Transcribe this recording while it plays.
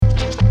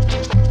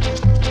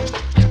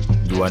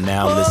You are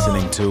now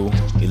listening to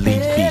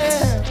Elite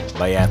Beats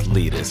by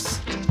Athletus.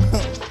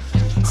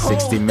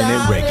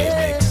 60-minute reggae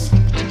mix.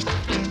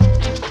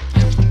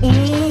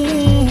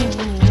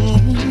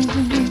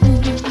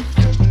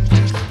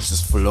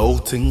 She's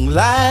floating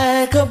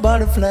like a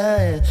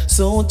butterfly,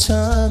 so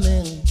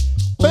charming.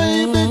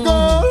 Baby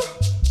girl,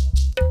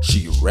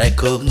 she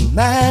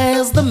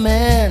recognized the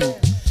man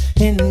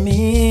in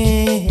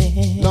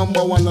me.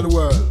 Number one in the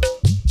world.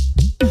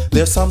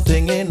 There's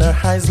something in her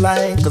eyes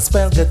like a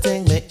spell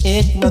getting me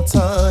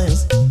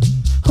hypnotized.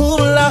 Oh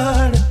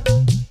Lord,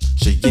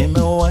 she gave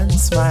me one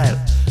smile,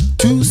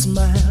 two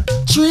smile,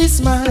 three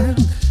smile.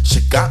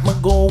 She got me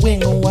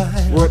going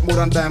wild. Worth more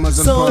than diamonds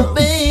and so pearls.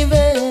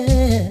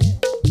 baby,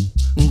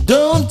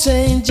 don't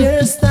change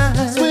your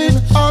style. Sweet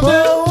honey.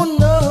 Oh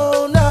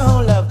no,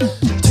 no love.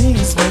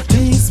 Tease me,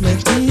 tease me,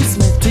 tease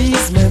me,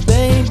 tease me,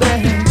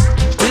 baby,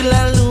 till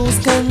I lose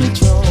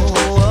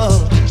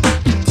control.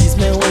 Tease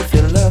me with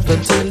your love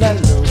until I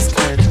lose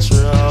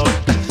control.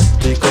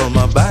 Take on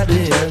my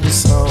body and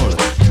soul.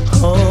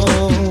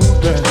 Oh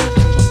girl.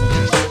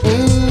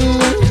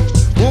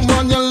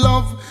 Woman, your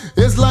love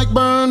is like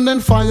burning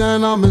fire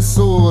in my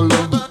soul.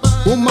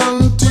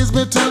 Woman, tease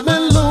me till me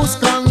lose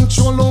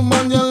control.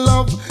 Woman, your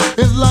love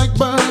is like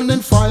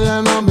burning fire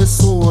in my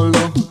soul.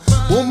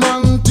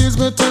 Woman, tease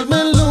me till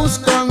me lose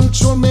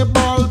control. Me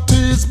ball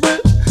tease me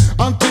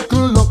and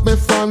tickle up me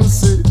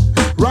fancy.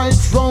 Right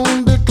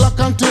round the clock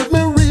until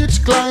me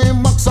reach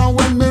climax. And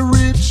when me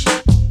reach,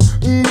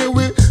 me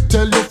will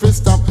tell you to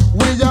stop.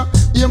 We are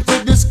aim for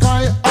the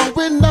sky and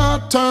we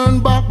not turn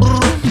back.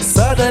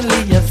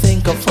 Suddenly I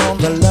think I found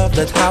the love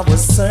that I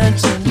was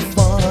searching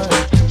for.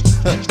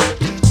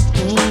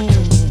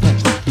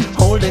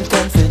 Holding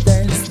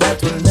confidence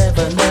that will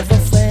never, never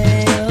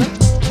fail.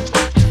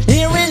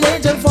 Hearing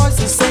angel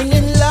voices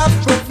singing love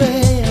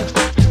prevail.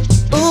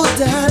 Ooh,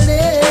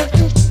 darling.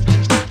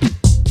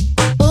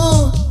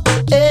 Ooh,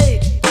 hey,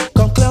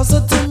 come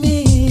closer to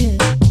me.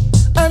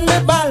 And me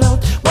ball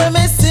out when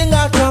me sing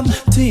I come.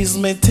 Tease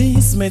me,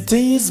 tease me,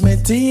 tease me,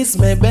 tease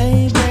me,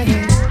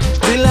 baby,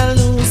 till I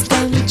lose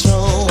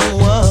control.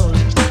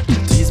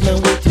 Tease me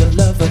with your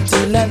love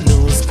until I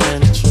lose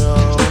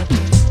control.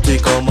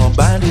 Take on my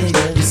body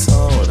and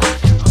soul.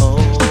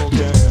 Oh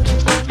girl.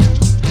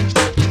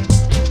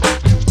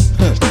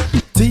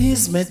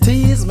 Tease me,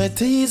 tease me,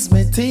 tease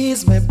me,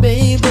 tease me,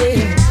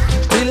 baby,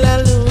 till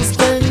I lose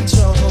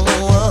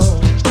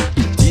control.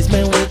 Tease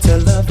me with your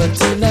love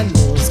until I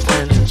lose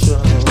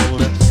control.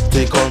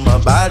 Take on my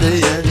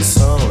body and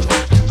soul.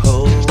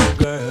 Oh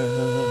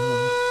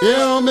girl.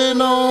 Hear me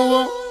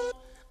now,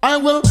 I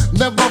will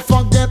never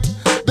forget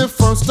the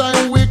first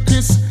time we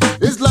kiss.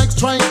 It's like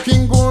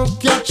striking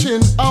gold,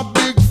 catching a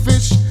big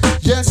fish.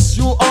 Yes,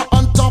 you are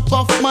on top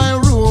of my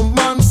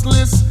romance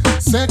list.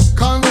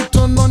 Second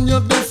to none, you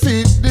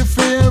defeat the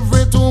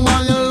favorite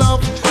woman you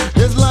love.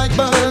 It's like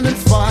burning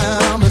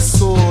fire, my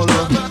soul.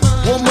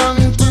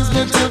 Woman, tease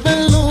me till we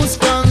lose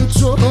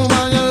control.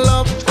 Woman you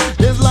love,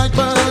 it's like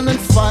burning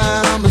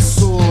fire, my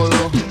soul.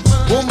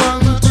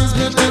 Woman, tease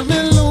me till we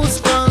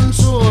lose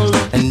control.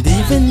 And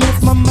even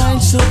if my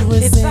mind should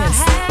resist, if I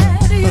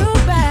had you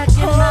back in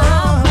my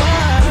world,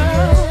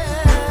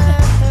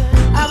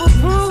 I would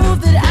prove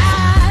that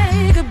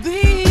I could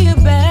be a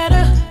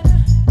better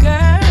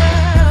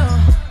girl.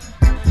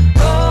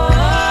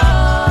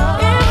 Oh,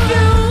 if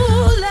you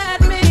let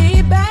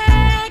me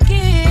back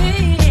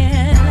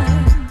in,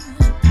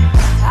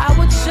 I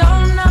would show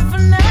never,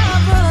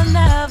 never,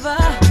 never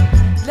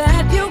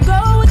let you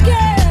go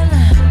again.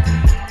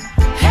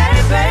 Hey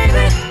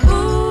baby,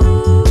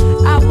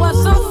 ooh, I was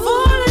so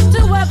foolish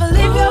to ever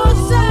leave your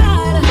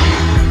side,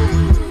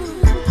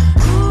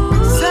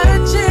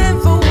 searching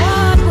for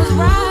what was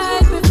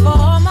right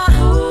before my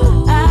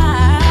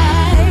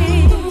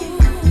eyes.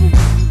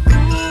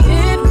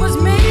 It was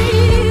me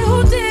who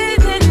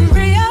didn't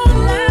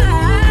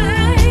realize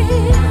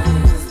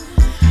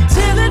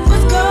till it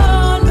was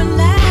gone, but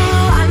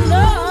now I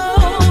know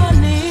I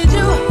need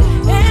you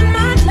in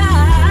my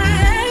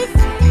life.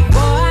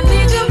 Boy, I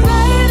need you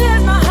bad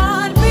as my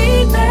heart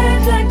beats, bad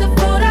like the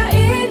food I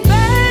eat,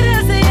 bad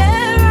as the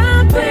air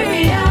I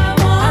breathe.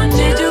 I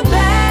need you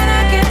bad,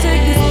 I can't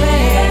take this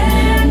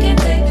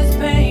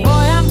pain. Boy,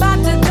 I'm about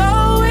to go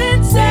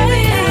insane. I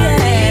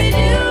need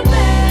you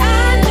bad. I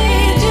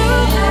need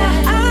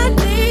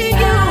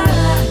you.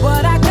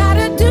 What I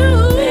gotta do?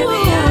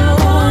 Baby, I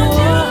want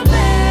you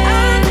bad.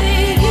 I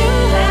need you.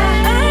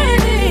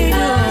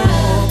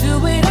 Do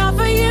it all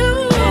for you.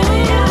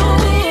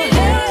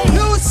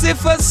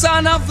 Lucifer,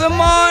 son of the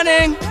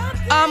morning,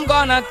 I'm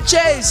gonna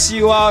chase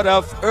you out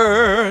of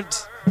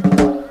earth.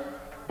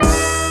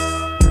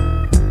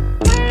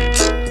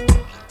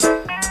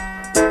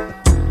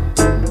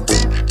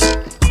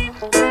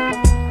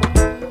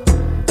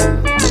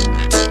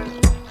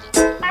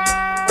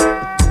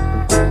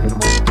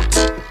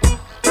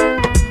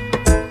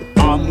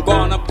 I'm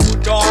gonna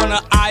put on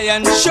an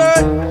iron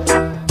shirt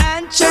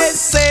and chase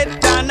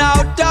Satan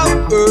out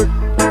of earth.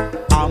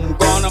 I'm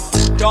gonna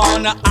put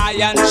on an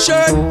iron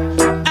shirt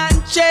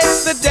and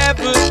chase the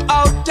devil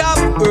out of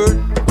earth.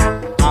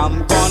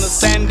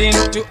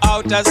 sending to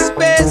outer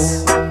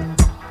space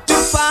to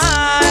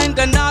find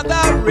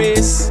another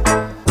race.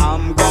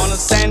 I'm gonna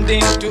send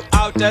him to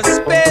outer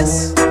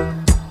space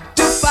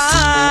to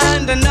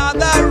find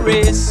another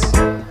race.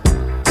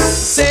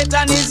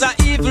 Satan is a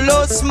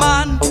evilous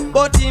man,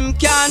 but him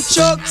can't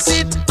choke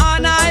sit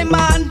on I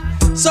man.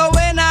 So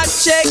when I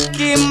check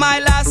him, my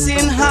lass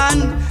in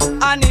hand,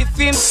 and if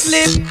him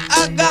slip,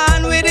 I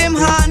gone with him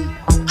hand.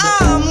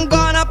 I'm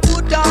gonna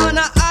put on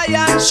a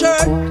iron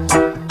shirt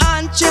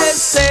and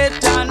chase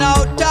Satan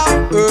out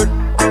of earth.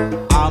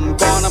 I'm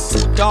gonna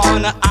put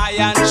on an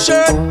iron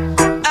shirt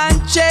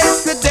and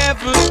chase the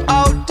devil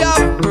out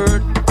of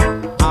earth.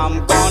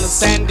 I'm gonna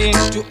send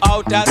him to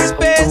outer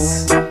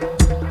space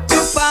to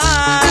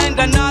find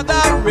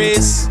another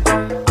race.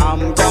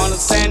 I'm gonna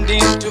send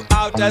him to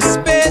outer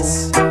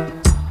space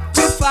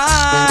to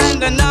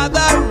find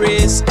another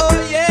race.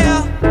 Oh yeah.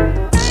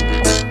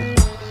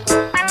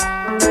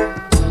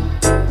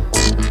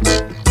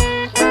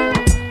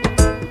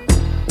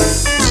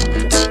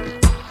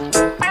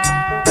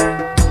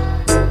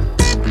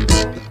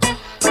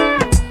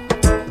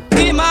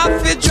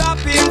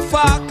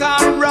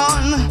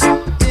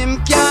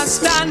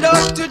 Stand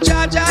up to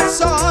judge our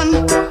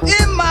son.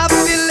 Him have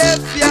to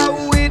left ya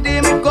with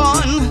him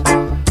gun.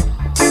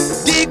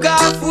 Dig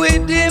off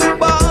with him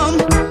bomb.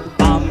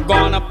 I'm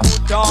gonna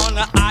put on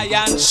an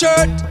iron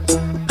shirt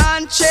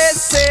and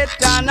chase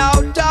Satan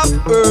out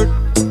of earth.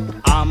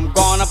 I'm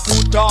gonna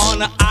put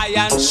on an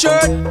iron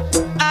shirt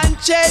and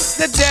chase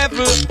the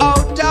devil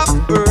out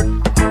of earth.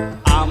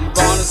 I'm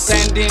gonna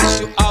send him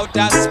to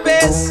outer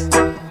space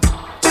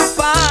to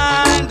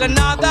find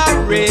another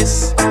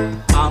race.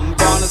 I'm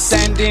gonna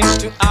send him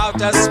to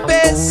outer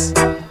space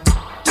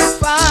to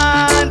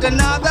find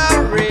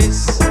another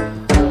race.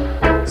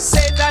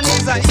 Satan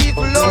is a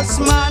evilous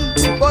man,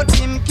 but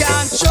him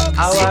can't choke.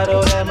 I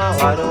wado them, them.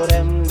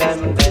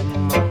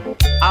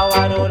 I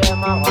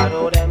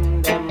wado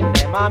them,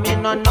 them. I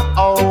mean no,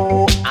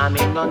 oh. I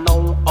mean no,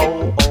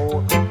 oh.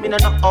 Me no,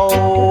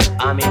 oh.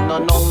 I mean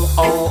no,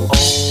 oh.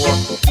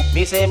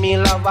 Me say me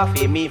love her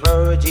for me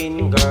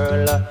virgin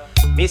girl.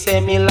 Me say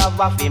me love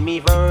her for me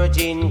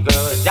virgin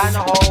girl. Jah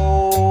know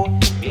how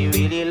me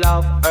really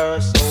love her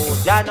so.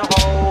 Jah know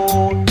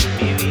how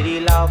me really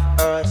love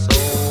her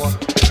so.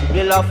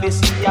 Me love to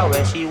see her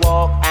when she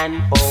walk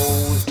and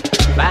pose.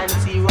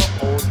 Fancy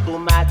rose to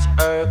match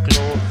her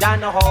clothes. Jah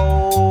know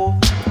how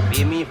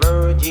be me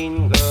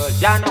virgin girl.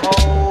 Jah know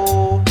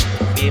how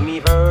be me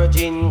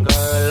virgin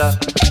girl.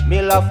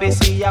 Me love to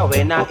see her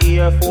when her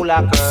ear full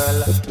of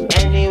curl.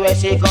 Anywhere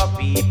she go,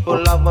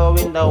 people love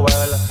her in the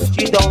world.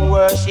 She don't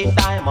worship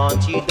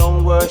diamond, she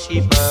don't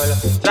worship pearl.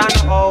 Jah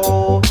know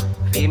how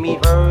be me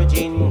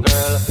virgin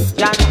girl.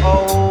 Jah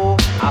know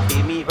how I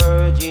be me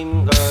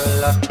virgin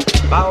girl.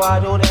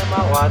 Bawado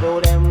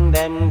them,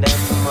 them.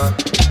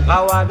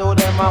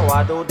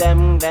 Bawado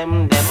them.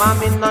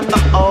 I'm in no,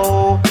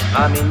 oh.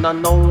 I'm in no,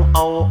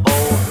 oh.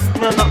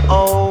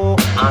 No,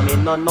 I'm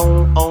in no,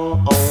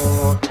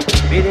 oh.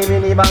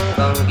 Biddy bang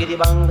gang,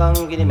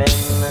 giddy men.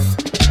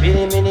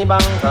 Biddy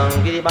bang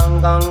gang, giddy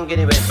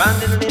men.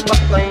 Bandit in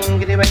buck going,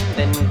 giddy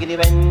then.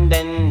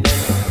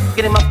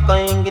 Giddy up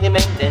going, giddy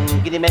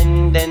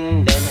men,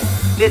 then.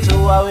 The two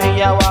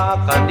away a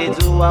walk and the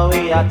two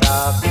away a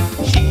talk.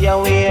 She a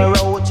wear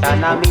roach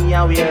and a me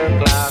a wear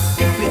glass.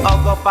 We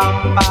hug up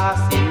and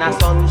pass in a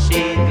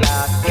sunshade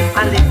glass.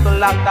 And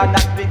little after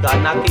that we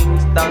gonna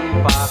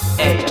Kingston Park.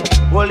 Hey,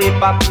 whole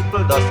heap of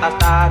people just a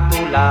start to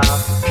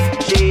laugh.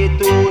 She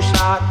too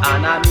short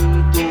and a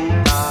me too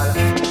tall.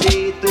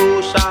 She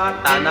too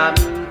short and a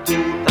me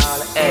too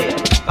tall. Hey,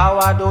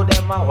 wado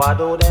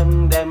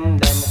them, them.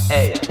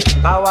 Hey,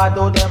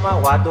 wado them.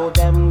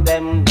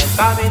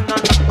 Come in on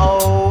the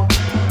oh,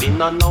 me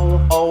no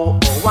know oh.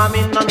 I'm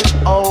in on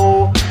the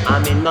oh,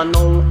 I'm in on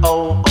no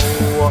oh.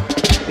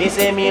 Me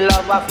say me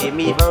love her for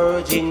me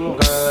virgin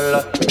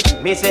girl.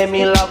 Me say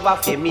me love her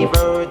for me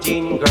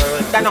virgin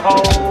girl. Then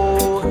how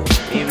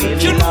me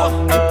really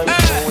love her.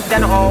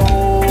 Then how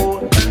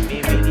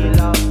me really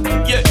love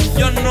her. Yeah,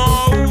 you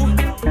know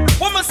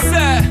what me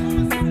say?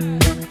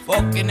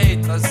 Fucking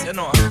haters, you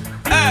know.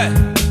 Hey,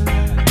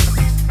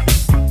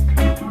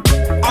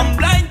 I'm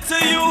blind to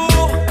you,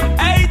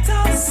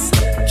 haters.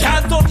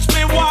 Can't touch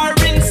me, war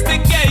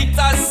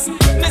instigators.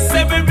 Me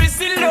say we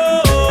busy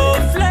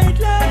love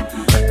lately.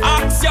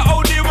 Ask you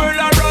how the world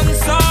a run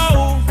so.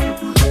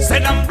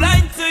 Said I'm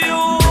blind to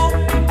you,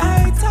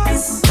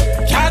 haters.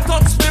 Can't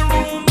touch me,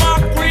 rumor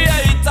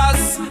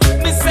creators.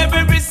 Me say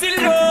we busy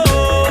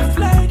love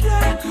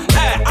lately.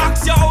 Hey,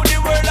 ask you how the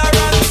world a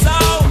run so.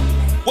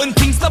 When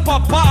things to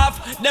pop off,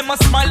 them a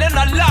smile and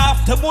a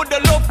laugh. Them woulda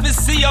love to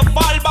see you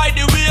fall by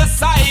the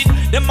wayside.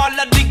 Them all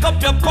a dig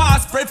up your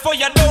past, pray for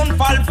you don't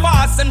fall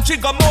fast. And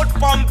trigger mouth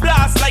from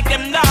blast like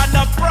them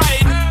nana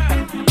pride.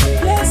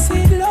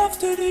 Blessed love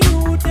to the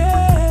youth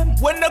them.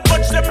 When they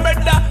touch them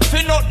better,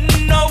 feel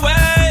nothing no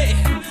way.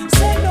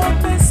 Send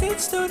out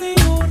message to the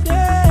youth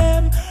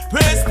them.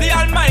 Praise the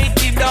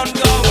Almighty, don't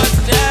go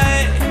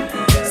astray.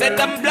 Said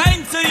I'm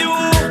blind to you,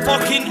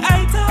 fucking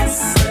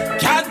haters.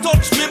 Can't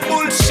touch me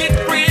bullshit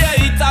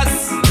creators.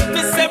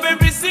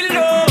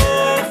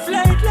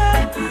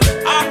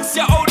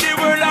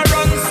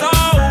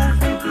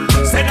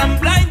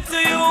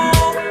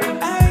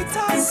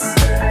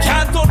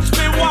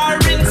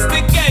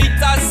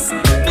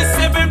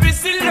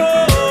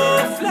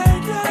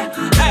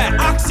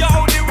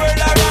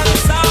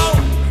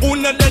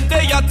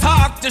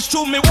 just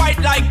show me white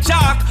like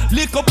chalk.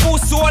 Lick a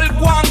pussy, all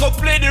guan go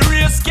play the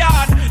race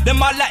card.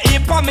 Them all a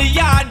ape on me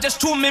yard, just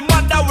show me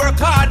mother work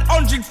hard.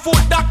 100 foot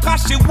that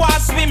cause she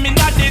was swimming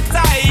at the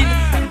tide.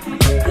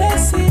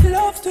 Blessed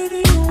love to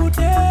the youth,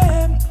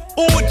 them.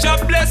 Oh,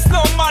 Jah bless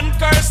no man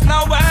curse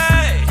no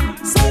way.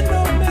 Send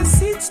no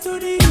message to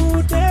the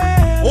youth,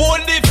 them.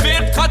 Only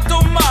faith cut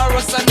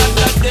tomorrow's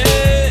another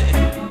day.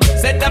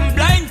 Said I'm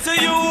blind to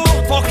you,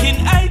 fucking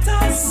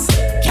haters.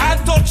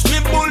 Can't touch me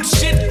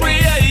bullshit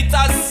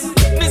creators.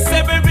 Me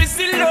say very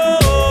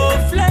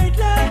love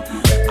lately.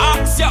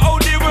 Ask you how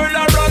the world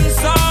a run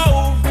so.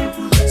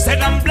 Said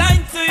I'm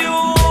blind to you,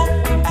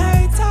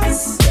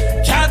 haters.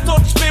 Can't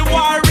touch me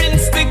war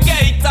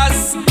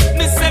instigators.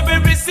 Me say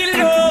very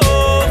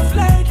love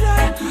lately.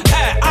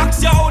 Hey,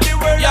 ask you how the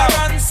world a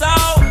run so.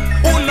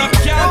 Who no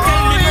can't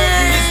tell me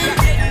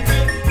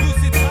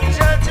nothing.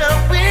 Jah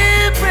we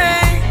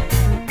pray.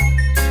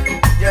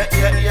 Yeah.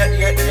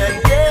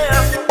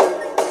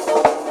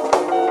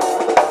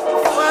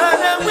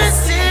 Father, we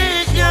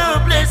seek your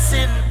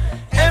blessing.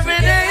 Every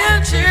day your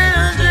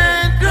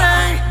children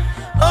cry.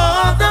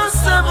 Although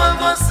some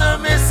of us are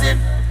missing,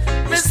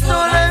 miss no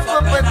life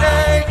up and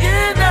I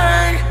can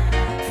die.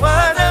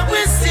 Father,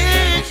 we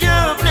seek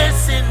your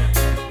blessing.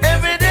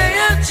 Every day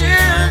your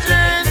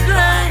children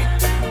cry.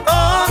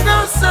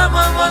 Although some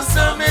of us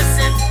are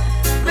missing,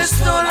 miss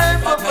no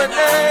life up and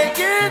I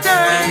can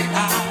die.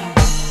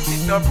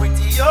 It's not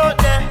pretty out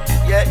there.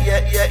 Yeah.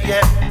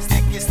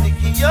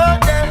 Sticky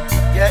out there.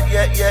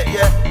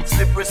 Yeah.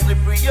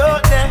 Slippery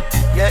out there.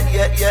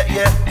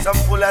 Yeah. Some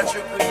full of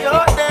trickery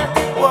out there.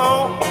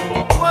 Whoa.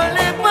 One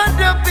lip and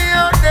dumpy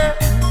out there.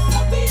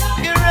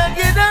 You're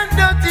ragged and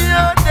dirty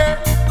out there.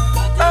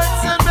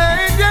 Handsome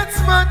and get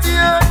smarty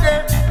out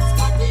there.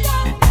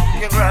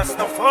 King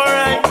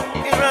Rastafari.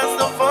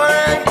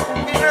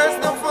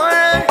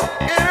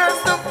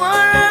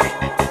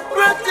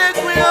 Protect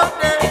me out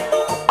there.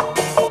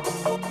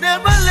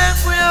 Never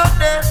left me out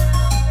there.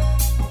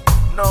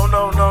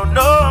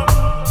 No.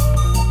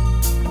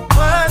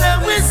 Father,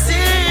 we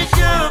seek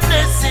your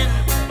blessing.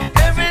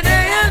 Every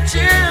day your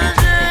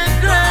children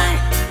cry.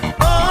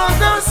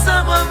 Although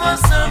some of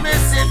us are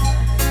missing,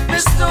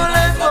 miss no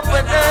life up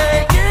and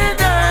I can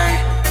die.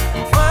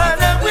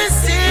 Father, we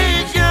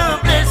seek your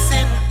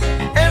blessing.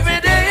 Every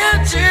day your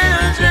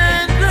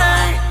children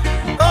cry.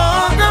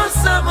 Although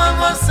some of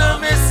us are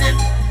missing,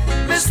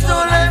 miss no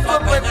life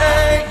up and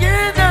I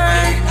can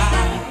die.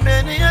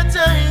 Many a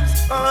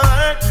times our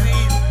heart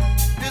grieves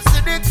to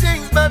see the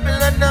things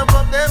Babylon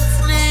above them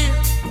sleep.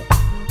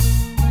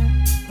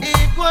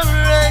 Equal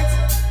rights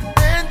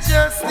and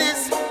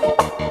justice,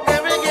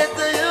 every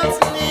ghetto youth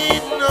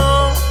need no.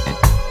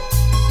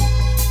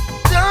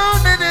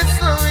 Down in it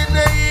slow in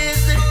the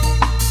easy.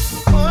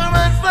 Poor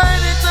man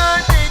find it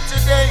hard day to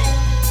day.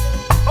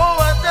 Oh,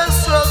 what a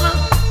struggle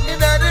in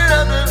the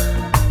rubble.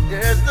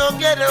 There's no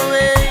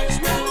getaway.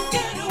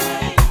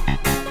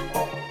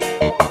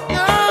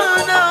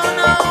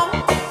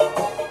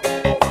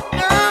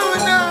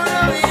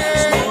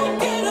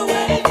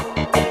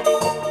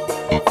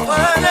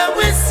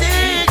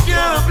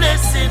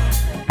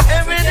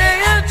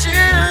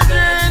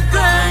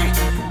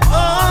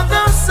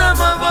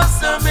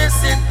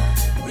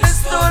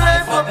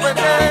 But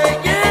I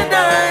can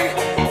die.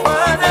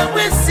 Father,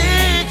 we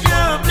seek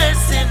your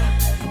blessing.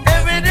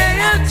 Every day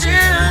your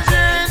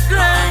children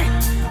cry.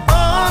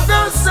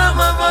 Although some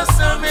of us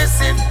are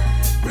missing,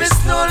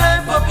 there's no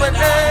life up and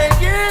I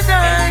can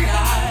die.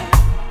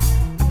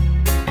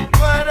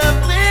 Father,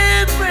 we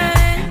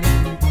pray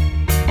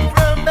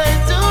from day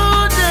to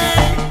day.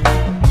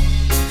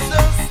 So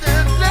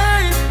stand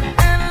life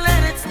and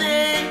let it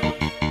stay.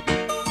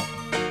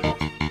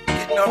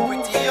 Get no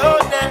pretty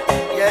out there.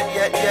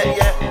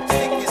 Yeah.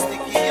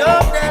 Sticky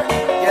out there.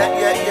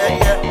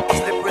 Yeah.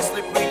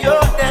 Slippery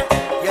out there.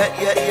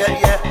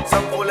 Yeah.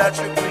 Some full of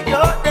trickery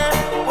out there.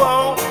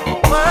 Whoa.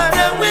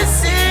 Father, we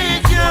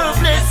seek your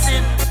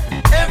blessing.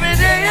 Every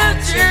day your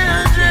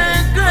children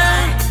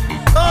cry.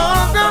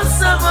 Although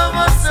some of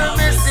us are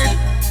missing,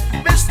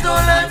 miss no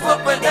life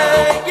up and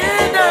I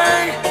can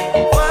die.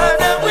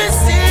 Father, we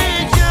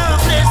seek your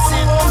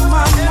blessing.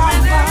 Every day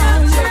your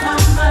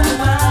children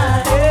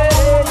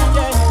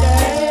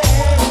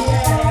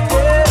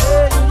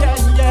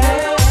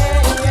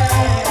cry.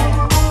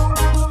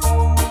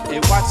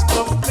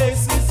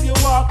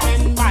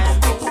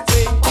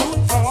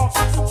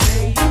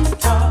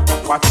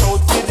 Watch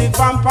out for the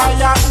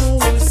vampire who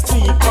will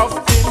sneak up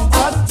in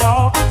the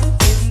dark.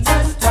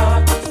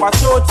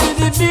 Watch out for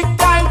the big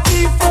time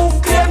thief who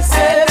claim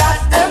say that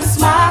them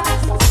smart.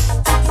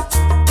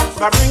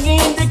 By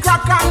bringing the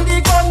crack and the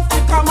gun to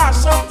come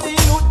mash up the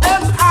youth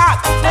them heart.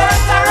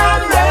 Better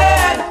and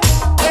red.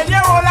 When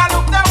you all a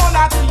look them all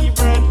a tea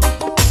bread.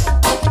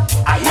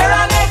 I hear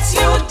a next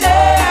you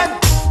dead.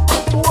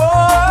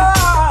 Whoa.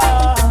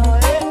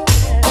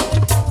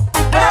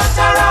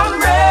 Better and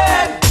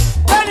red.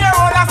 When you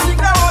all a sick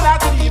them all a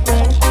tea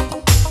bread.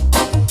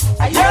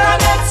 I hear a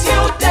next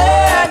you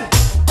dead.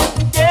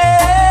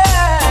 Yeah.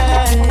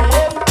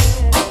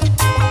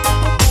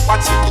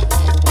 Watch it.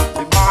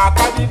 The mark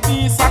of the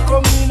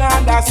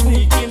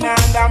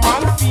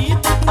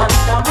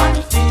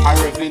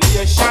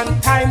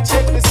and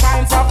check the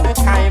signs of the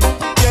time.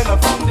 You know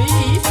from the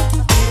heat,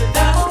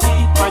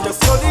 when you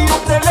study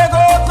up the leg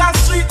out the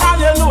street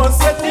and you know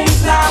say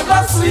things not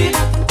go sweet.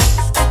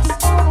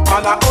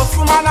 Man a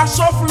hustle, man a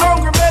shuffle,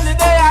 hungry belly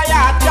day a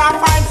yard, can't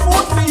find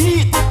food to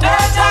eat.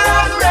 Danger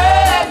and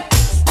rain,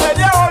 where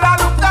they all a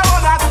look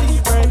down at the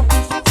brain.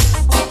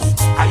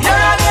 I hear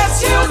a yes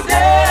you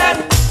dead.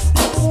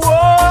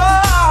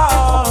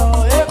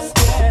 Whoa, it's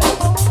dead.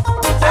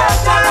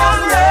 Danger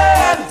and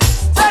rain,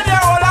 where they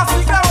all a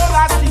look down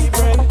at the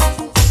brain.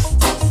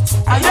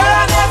 I hear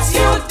a yes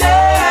you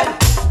dead.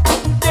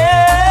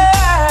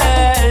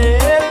 Dead.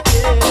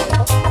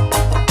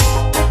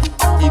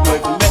 Even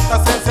if you make no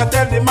sense, you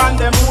tell the man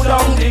them pull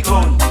down the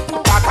gun.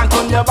 Back and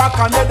turn your back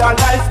and let the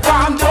life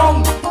calm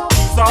down.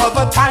 These are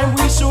the time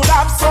we should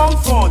have some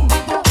fun.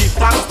 Give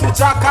thanks to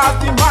Jah 'cause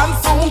the man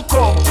soon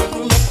come. If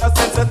you make no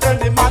sense, you tell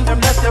the man them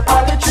let the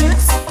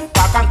politics.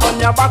 Back and turn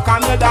your back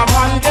and let the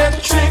man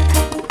get tricked.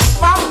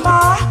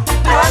 Mama,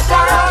 let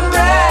her run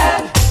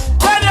red.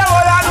 When you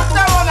all look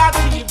down at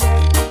the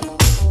brain,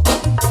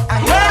 I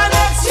hear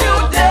next you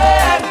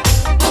dead.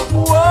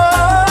 Whoa.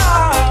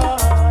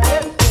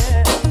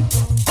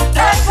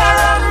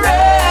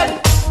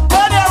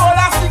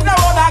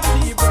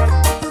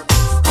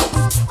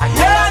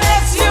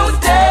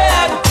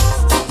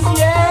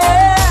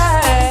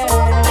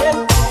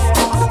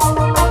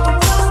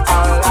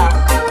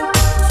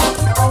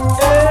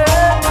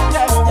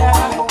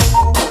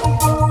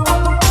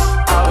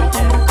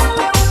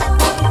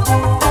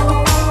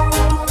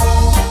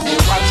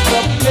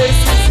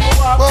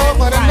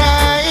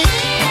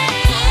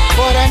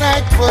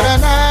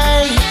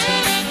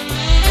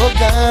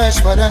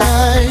 What a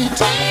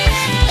night.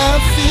 I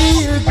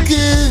feel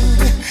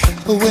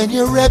good when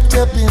you're wrapped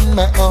up in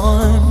my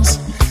arms,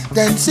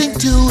 dancing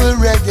to a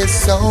reggae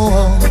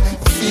song.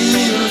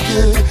 Feel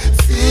good,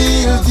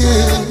 feel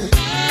good.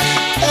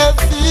 I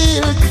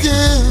feel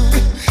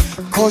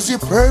good 'cause your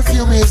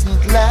perfume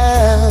isn't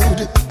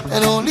loud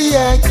and only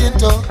I can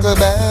talk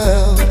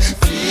about.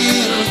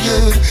 Feel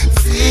good,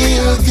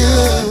 feel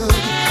good.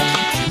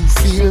 You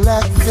feel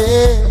like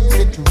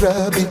velvet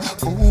rubbing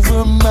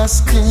over my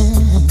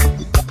skin.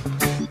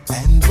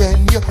 And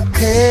when your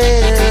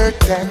hair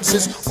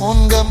dances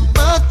under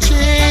my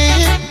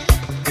chin,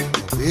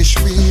 wish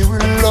we were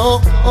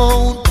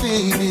alone,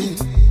 baby,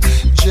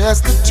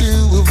 just the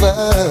two of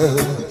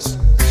us.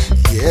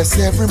 Yes,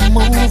 every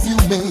move you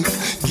make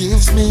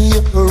gives me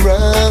a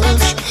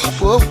rush.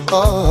 Oh,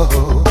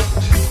 oh.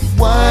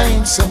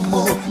 Wine some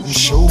more and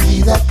show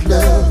me that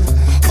love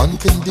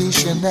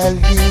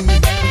unconditionally.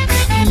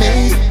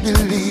 Make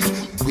believe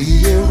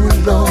we're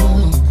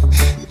alone,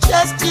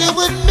 just you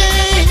and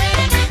me.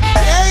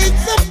 Take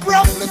the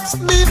problems,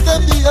 leave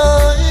them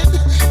behind.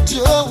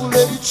 Don't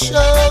let it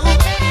show.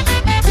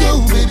 Go,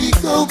 baby,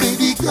 go,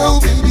 baby, go,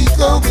 baby,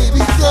 go,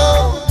 baby, go.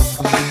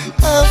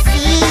 I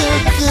feel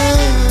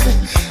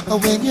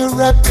good when you're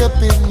wrapped up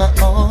in my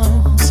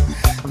arms,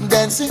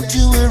 dancing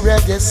to a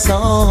reggae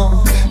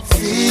song.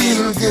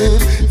 Feel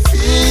good,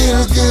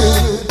 feel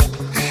good.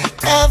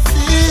 I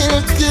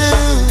feel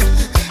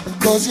good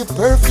 'cause your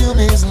perfume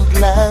isn't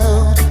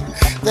loud,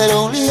 that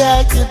only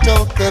I can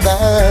talk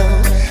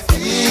about.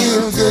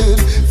 Feel good,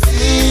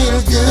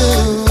 feel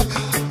good.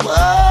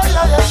 Whoa,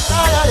 yeah,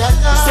 yeah,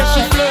 yeah. Says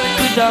she flirt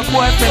with her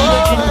boyfriend,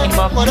 but drink him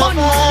up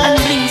money and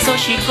bling, so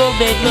she go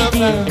bed with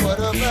him.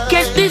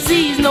 Catch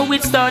disease, now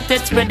it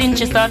started spreading.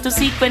 She start to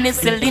seek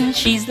penicillin,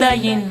 she's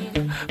dying.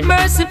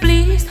 Mercy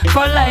please,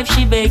 for life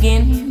she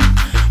begging.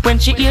 When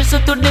she hears her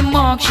to the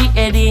mark, she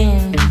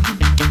heading.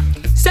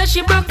 Says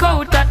she broke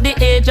out at the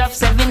age of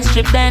 7,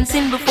 strip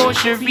dancing before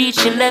she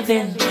reached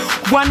 11.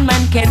 One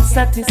man can't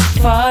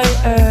satisfy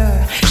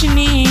her, she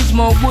needs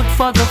more wood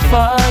for the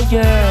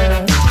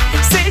fire.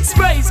 Sex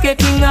price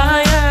getting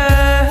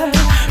higher,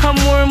 and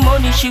more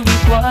money she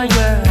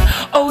require.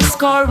 Oh,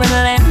 score and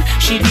land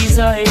she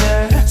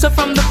desire. So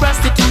from the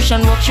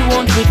prostitution work she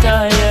won't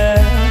retire.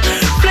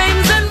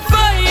 Flames and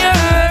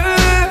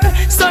fire,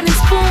 sunny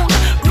spoon,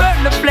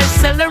 burn the flesh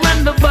seller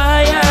and the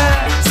buyer.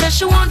 Says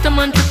she want a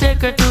man to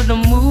take her to the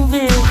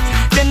movies,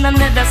 then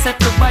another set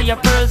to buy her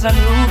pearls and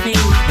rubies.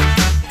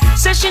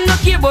 Says she no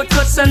care about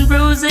cuts and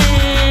bruises,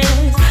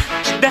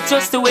 that's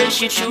just the way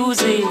she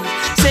chooses.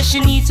 Says she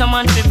needs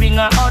someone to bring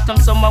her autumn,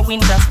 summer,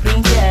 winter,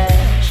 spring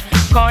cash.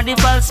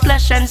 Carnival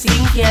splash and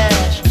sling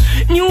cash.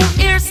 New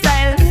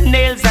hairstyle,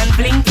 nails and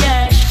bling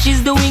cash.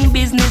 She's doing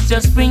business,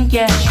 just bring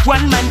cash.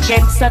 One man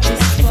can't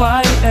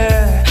satisfy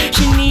her,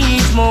 she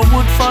needs more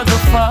wood for the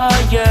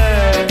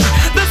fire.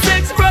 The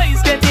sex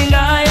price getting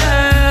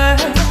higher,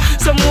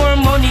 some more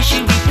money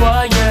she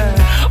require.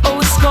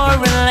 Oh,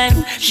 score and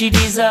land she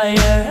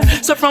desire.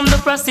 So from the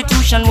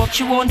prostitution work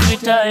she won't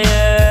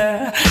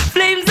retire.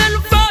 Flames and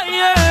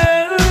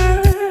fire,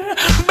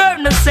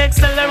 burn the sex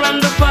seller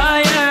and the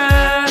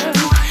fire.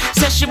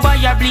 Says she buy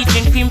her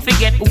bleaching cream to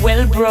get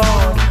well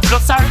brown,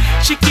 plus her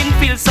chicken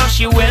feel so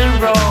she well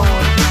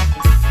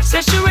round.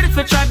 Says she ready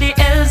for try the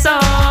L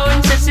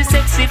zone. Says she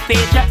sexy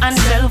pager and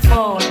cell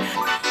phone.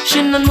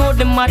 She no know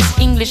the maths,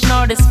 English,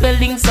 nor the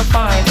spelling so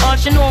fine. All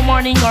she know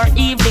morning or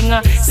evening,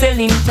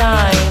 selling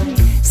time.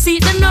 See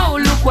the now,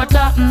 look what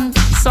happen.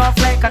 Soft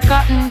like a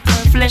cotton,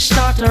 flesh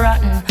start to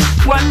rotten.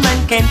 One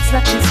man can't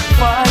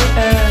satisfy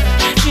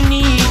her. She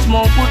needs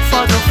more wood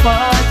for the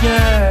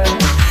fire.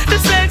 The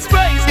sex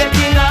price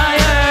getting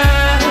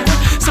higher.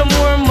 Some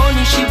more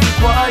money she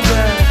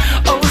require.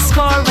 Oh,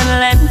 score and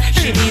land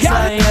she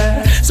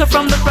desire. So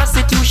from the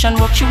prostitution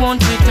work she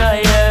won't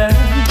retire.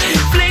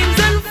 Flames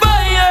and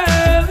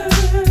fire.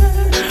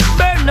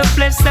 Burn the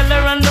flesh, sell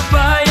her on the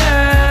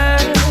fire.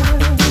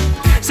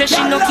 Say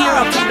she no care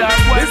of food or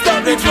what. It's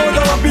not the truth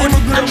of people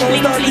good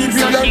amount of deep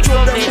in that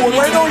truth them boy.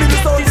 Why don't you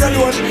start the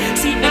alone?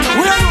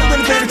 We are not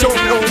gonna take the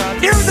truth now.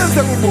 Hear them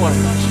say boy.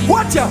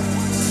 Watch out.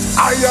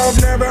 I have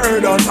never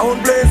heard a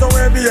sound play so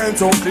heavy and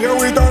so clear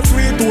with a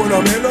sweet tone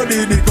of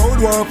melody the crowd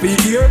want to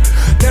hear.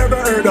 Never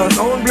heard a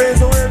sound play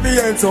so heavy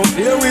and so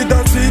clear with a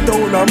sweet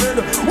tone of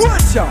melody.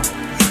 Watch out.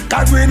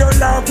 Cause we no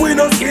laugh, we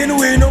no skin,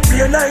 we no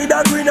play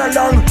neither green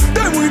along.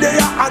 Then we there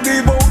a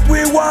give out,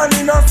 we want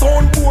in a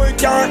sound boy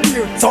can't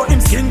hear. So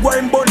him skin go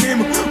and burn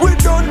him. We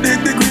don't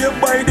dig the grave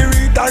by the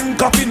return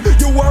coffin.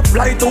 You want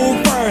fly too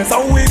far,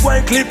 so we go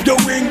and clip your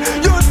wing.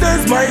 You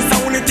test my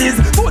sound, it is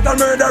total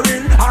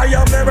murdering. I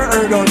have never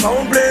heard a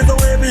sound play so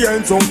heavy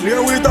and so clear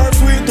with a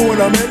sweet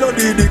tone of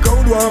melody the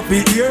crowd want to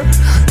hear.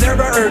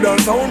 Never heard a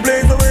sound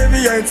play so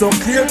heavy and so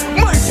clear.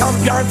 My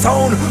champion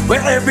sound,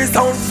 where every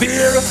sound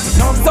fear.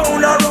 No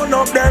sound around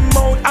up them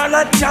mouth and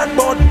a chat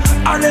but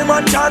and them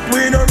a chat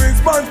we no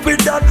response with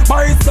that.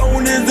 My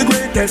sound is the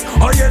greatest,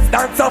 oh yes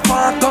that's a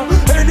fact.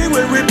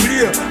 Anyway we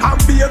play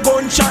and be a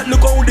gunshot,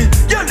 look how the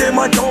yeah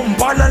them a jump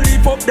and a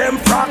lift up them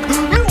frack.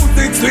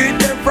 Music sweet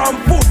them from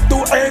foot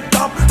to head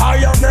top. I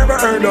have never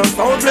heard a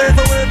sound play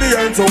so heavy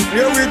and so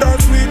clear with a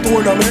sweet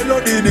tone of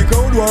melody the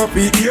crowd want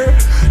to hear.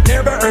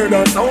 Never heard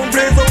a sound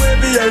play so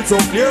heavy and so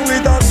clear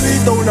with a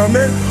sweet tone of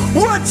melody.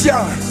 Watch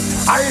out.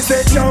 I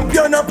say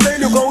champion a play,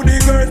 look how the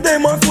girls they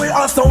must wear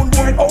a sound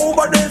boy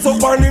over there so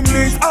on him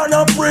knees and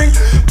a bring.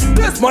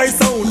 This my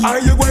sound,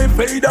 and you going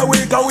fade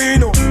away cause we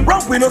no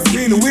rock we no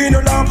skin, we no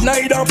laugh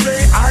neither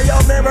play. I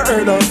have never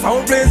heard a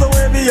sound play so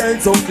heavy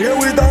and so clear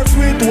with a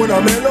sweet tone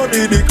of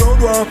melody the crowd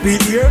want to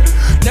hear.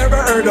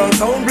 Never heard a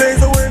sound play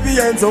so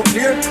heavy and so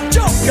clear.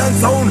 Champion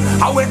sound,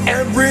 I with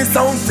every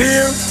sound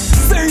fear.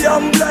 Say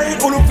I'm blind,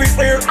 all of it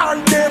air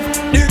and deaf.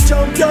 The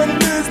champion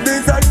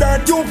business and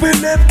that you feel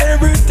left.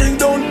 Everything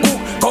don't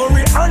cook,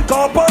 curry and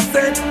copper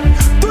set.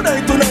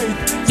 Tonight,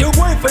 you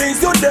going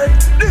face your death.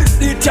 This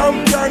the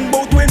champion,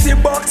 about 20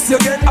 bucks you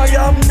get. I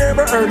have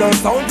never heard a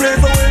sound play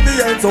so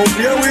heavy and so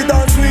clear with a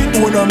sweet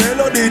tone of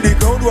melody the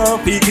crowd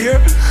want to hear.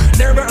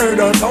 Never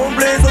heard a sound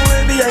play so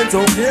heavy and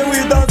so clear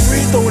with a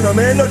sweet tone of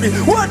melody.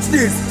 Watch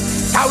this.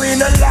 How we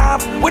no laugh,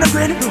 we no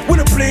grin, we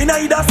no play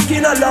neither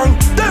skin along.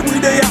 Then we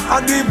there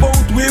a give out,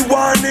 we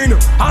warning.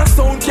 And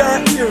sound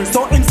can't hear,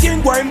 so him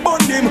skin go and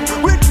burn him.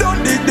 We don't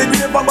dig the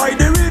grave by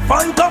the reef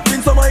and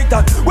coffin. So my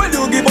thought, well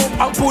you give up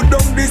and put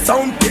down the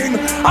sound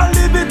thing. I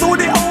leave it to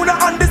the owner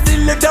and the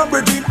selector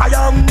brethren. I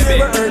have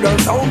never heard a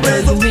sound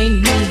play. You make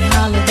me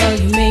holler, girl,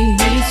 you make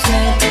me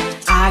sweat.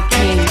 I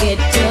can't get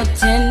your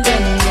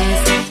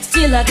tenderness,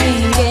 still I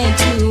can't get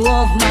you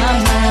off my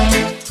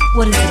mind.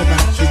 What is it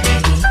about you,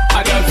 baby?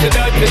 I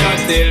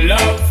dirty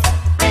love.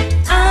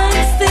 I'm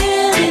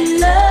still in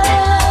love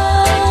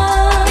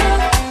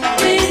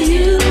with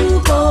you,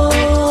 boy.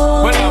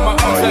 Well, I'm a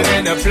hustler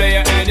and a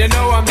player, and you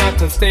know I'm not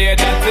to stay.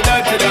 That's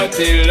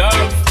dirty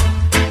love.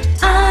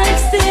 I'm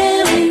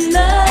still in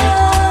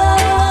love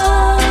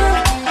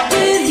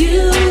with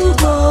you,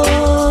 boy.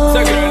 So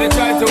girl, you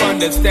try to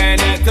understand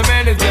that a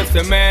man is just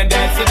a man.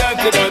 That's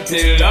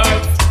dirty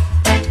love.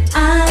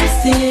 I'm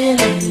still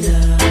in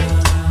love.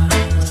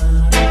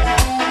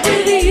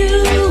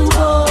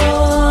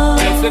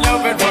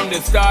 From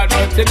the start,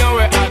 but you know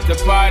we're at the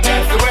part.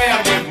 That's the way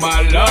I give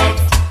my love.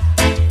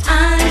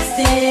 I'm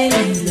still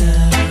in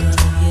love.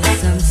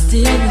 Yes, I'm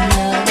still in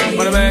love.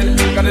 What a man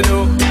gotta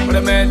do, what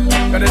a man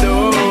gotta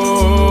do.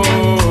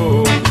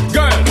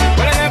 Girl,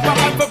 when I never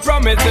have a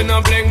promise and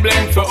no bling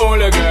bling for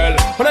all a girl.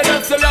 When I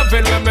just love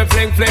it when me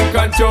fling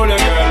control a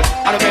girl.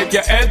 And I make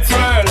your head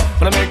swirl,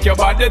 and I make your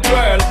body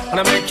twirl, and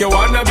I make you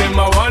wanna be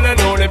my one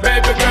and only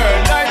baby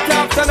girl. Night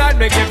after night,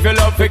 make you feel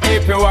love to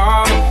keep you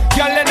warm.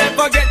 Girl, you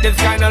never get this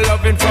kind of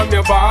loving from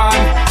your bond.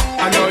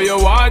 I know you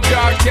want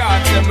your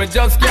cat, and me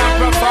just can't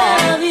perform.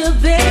 I love you,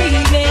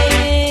 baby.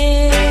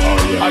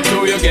 I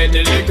know you get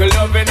the little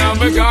loving on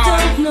my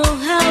God. You don't know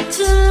how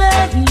to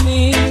love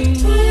me.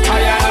 I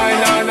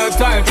know no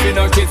time for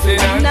no kissing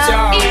and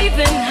chow. Not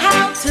even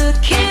how to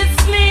kiss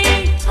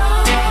me.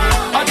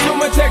 I do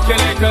me take your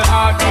little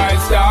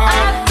advice down. I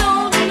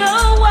don't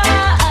know why.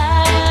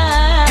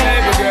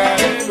 Baby girl.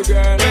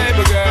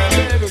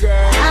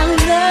 I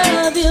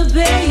love you,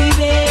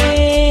 baby.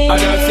 I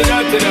don't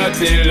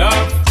see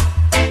love.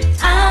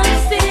 I'm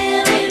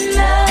still in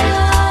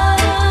love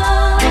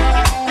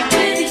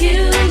with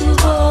you,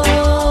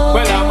 boy.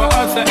 Well, I'm a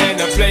hustler and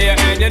a player,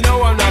 and you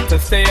know I'm not to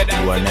stay.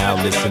 You are now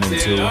listening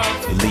to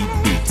Elite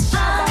Beats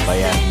by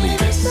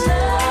Athletus.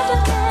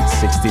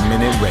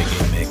 60-minute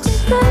reggae mix.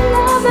 Mr.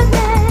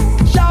 Loverman,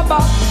 Shabba.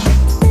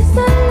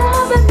 Mr.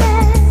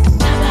 Loverman,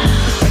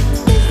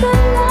 Mr.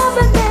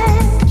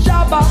 Loverman,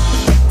 Shabba.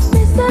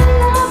 Mr.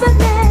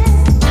 Loverman,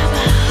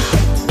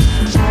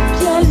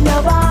 champion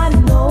lover, I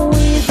know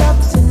he's up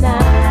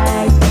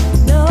tonight.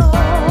 No,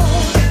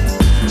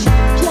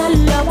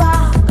 champion lover,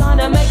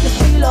 gonna make you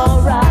feel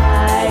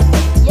alright.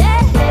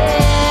 Yeah,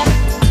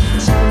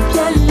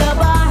 champion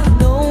lover, I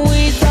know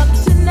he's up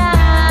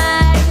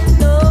tonight.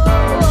 No,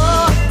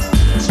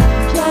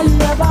 champion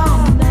lover,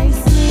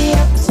 nicely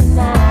up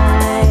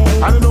tonight.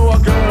 I know a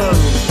girl,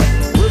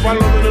 with a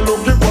love in the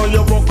looking for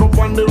you, walk up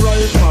on the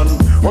right man.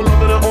 All of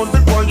the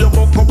hunting for you,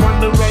 walk up on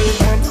the right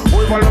man.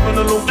 With a love in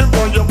the looking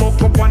for you,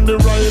 walk up on the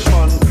right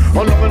man.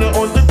 All of the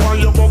hunting for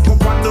you, walk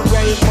up on the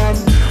right man.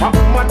 A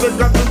woman take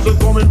a picture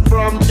coming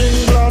from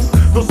England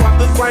to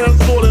satisfy her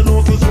soul and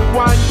also she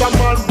wants a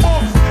man.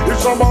 If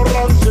someone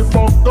runs, she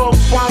fucked up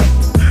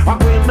fast. I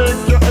will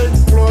make you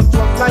explode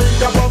just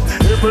like a bomb.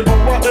 Every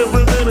hour,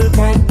 every minute,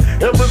 man.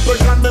 Every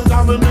second, them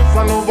call me Miss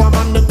a lover,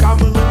 man. Them call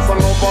me Miss a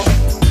lover.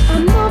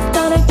 I'm not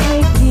gonna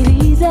take it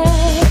easy.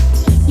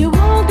 You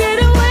won't get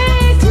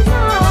away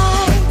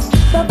tonight.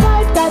 The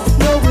vibe that's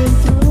flowing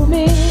through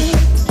me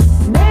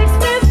makes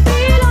me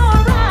feel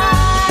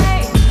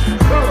alright.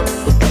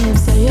 You can't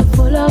say you're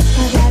full of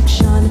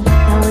attraction.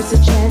 Now it's a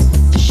chance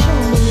to show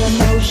me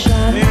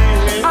emotion.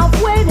 I've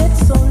waited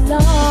so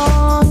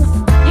long.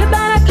 You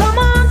better come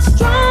on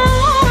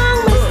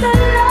strong, Mr.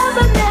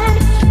 Loverman.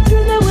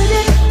 Thrill me with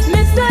it,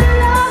 Mr.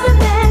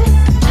 Loverman.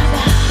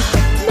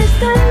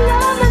 Mr.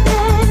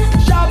 Loverman,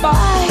 Shabba, I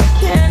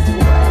can't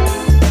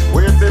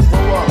wait. Waiting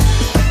for what?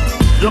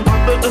 You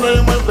have the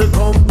name when they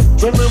come.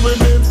 Tell me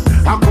with it.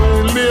 I'm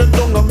going to lay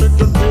down and make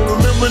you feel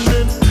me with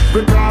it.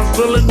 Because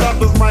drilling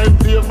that is my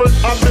favorite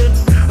habit.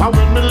 And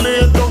when me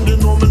lay down, you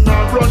know me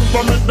not run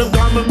from it. They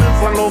call me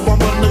Miss a lover,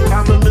 man. They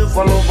call me Miss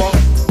a lover.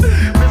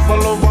 Miss a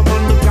lover,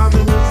 man. They call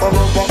me Miss a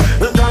lover.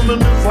 They call me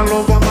Miss a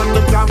lover, man.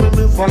 They call me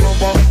Miss a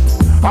lover.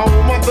 A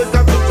woman take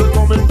a picture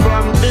coming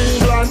from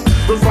England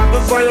to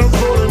satisfy her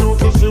soul and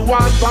also she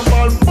wants a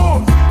man.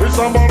 It's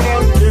a man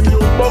ranking you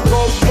buck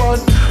up fun.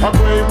 I'm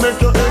going to make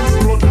you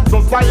explode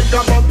just like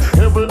a bomb.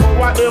 Every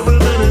hour, every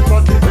minute,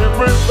 but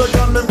every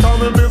second them call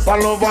me Miss a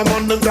lover,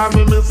 man. Them call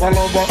me Miss a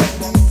lover.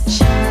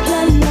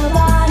 Champion lover,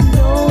 I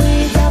know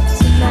he's up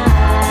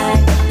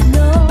tonight.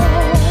 No,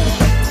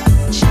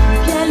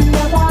 champion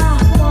lover,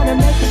 wanna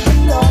make you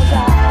feel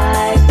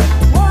alright.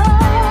 Whoa,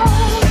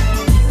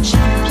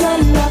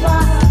 champion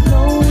lover,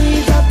 know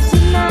he's up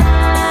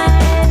tonight.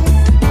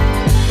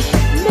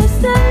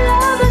 Mr.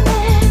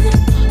 Loverman,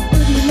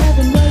 would you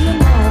never know your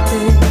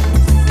mountain?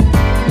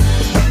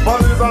 But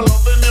it's a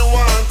loving you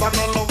want and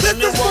a loving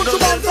you want to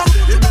get.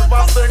 You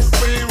never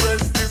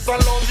experience this, I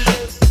love you.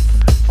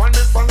 And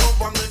this I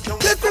love and make you.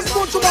 This is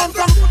what you want.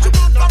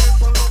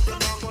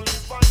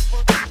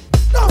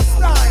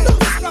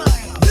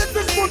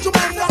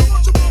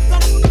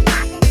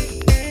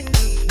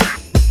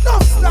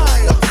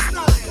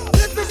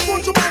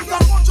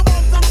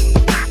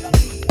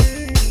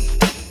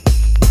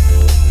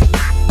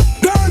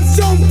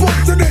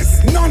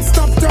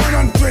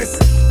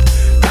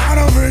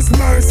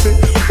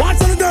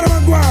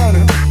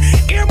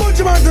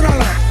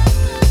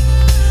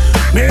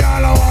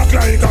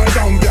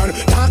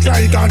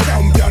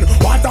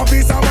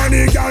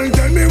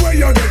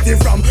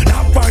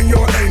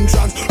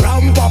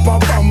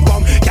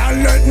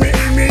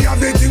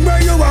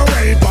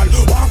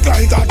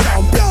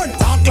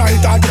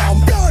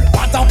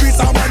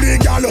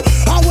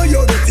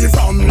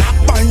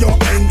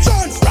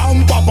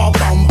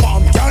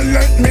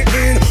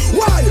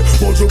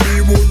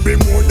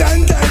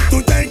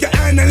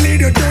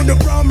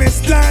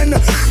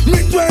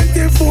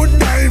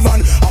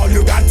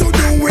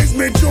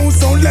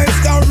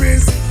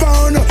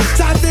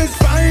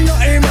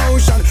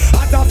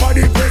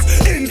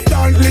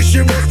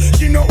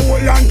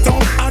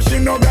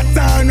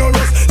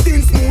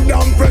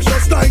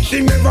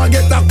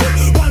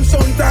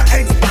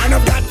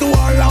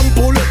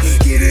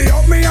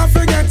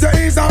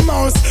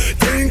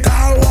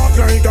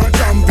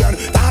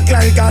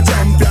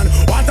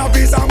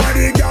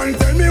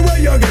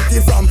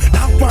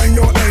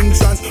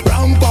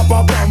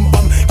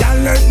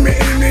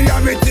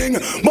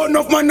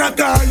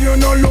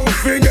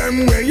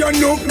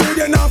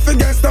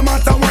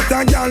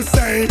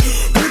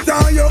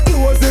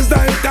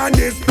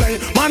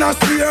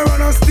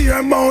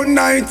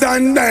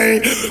 And day.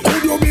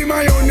 Could you be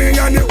my honey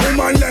and the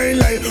woman lay?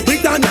 We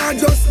can not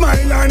just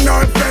smile on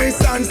her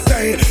face and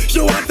say she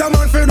want a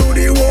man for do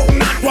the work,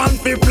 not one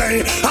for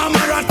play. A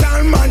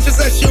marathon man, she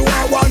says she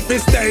want one for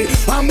stay.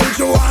 And would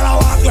you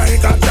wanna walk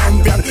like a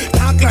champion,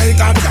 talk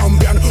like a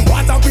champion?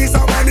 What a piece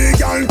of money,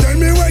 girl, tell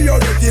me where you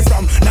get it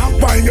from. Knock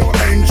by your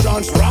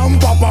entrance, ram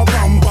pa pa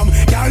pam pam.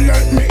 Girl,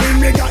 let me in,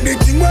 me got the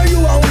thing where you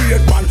are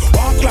weird man.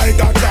 Walk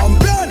like a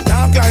champion,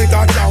 talk like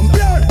a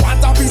champion.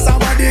 What a piece of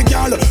body,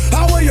 girl,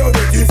 how are you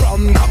get it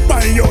from? Knock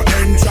by your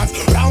entrance,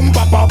 ram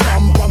pa pa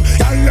pam pam.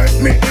 Girl, let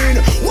me in,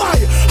 why?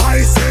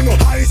 I sing. You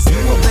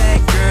a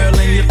bad girl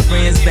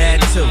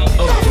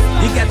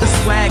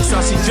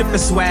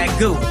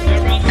goo. You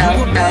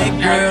a bad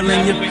girl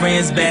and your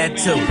friends bad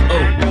too.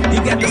 Ooh, you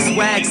got the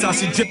swag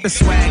sauce, you drippin'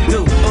 swag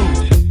goo. Ooh.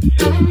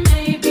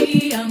 Maybe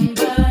young,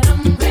 but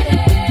I'm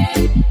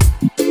ready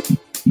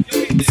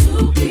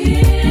to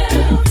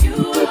give you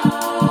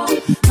all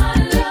my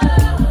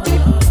love.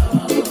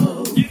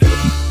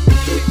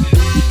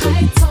 I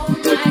told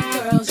my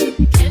girls you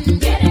can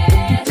get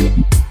it.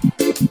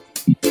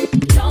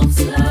 Don't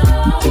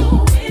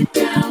slow it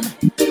down,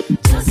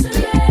 just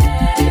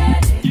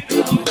let it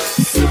go.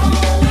 So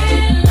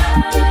in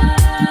love,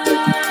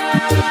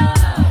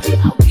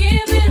 I'll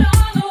give it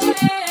all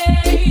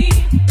away.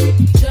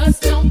 Just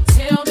don't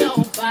tell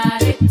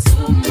nobody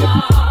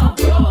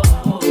tomorrow.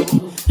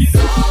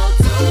 So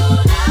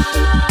tonight,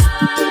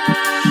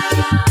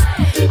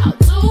 I'll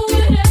do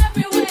it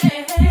every way,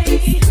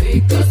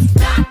 because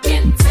I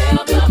can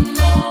tell the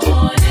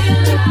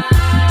morning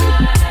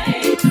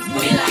light.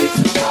 We like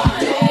to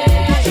party.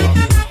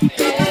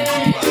 We like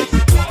to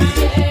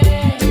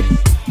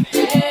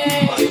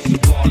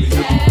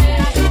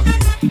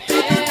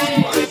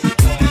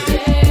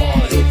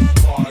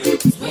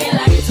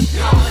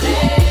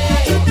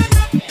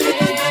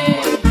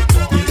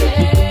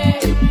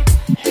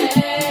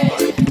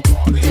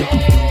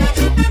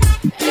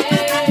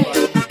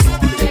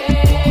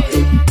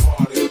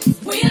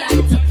We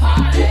like to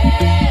party.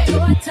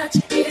 Your touch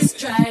is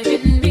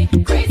driving me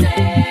crazy.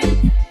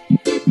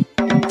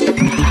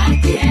 I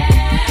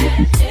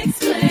can't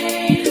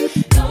explain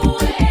the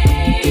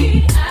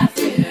way I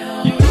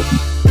feel.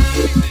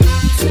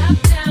 Stop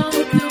down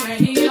with the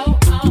radio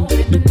on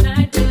and the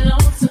night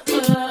belongs to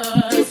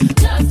us.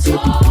 Just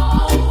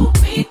hold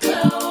me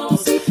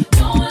close,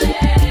 don't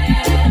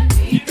let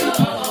me go.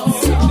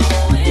 So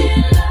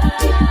in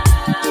love,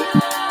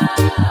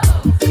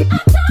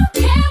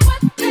 care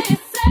what they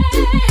say.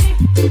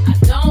 I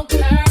don't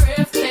care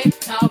if they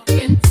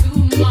talking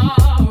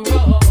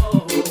tomorrow.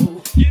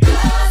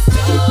 Cause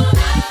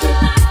tonight,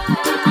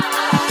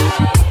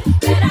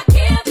 that I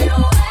give you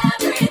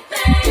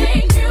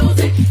everything.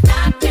 Music,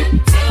 I can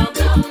till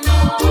the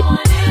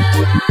morning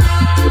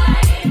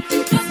light.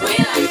 Cause we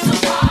like to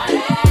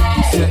party.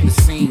 Set the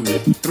scene,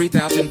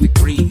 3,000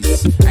 degrees.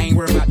 I ain't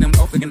worried about them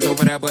Africans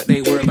over there, but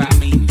they worry about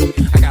me.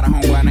 I got a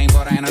homeboy named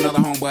Butter and another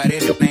homeboy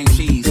that named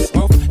Cheese.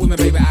 Both women,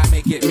 baby, I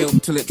make it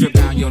milk till it drip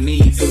down your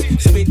knees.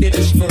 Spit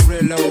this for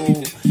real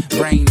low,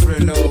 brain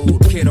real low.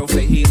 Kiddo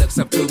say he looks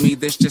up to me,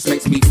 this just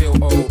makes me feel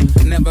old.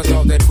 Never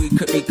thought that we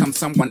could become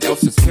someone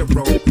else's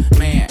hero.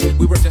 Man,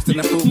 we were just in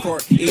the food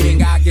court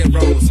eating I get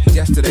rolls.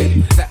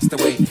 Yesterday, that's the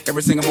way.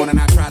 Every single morning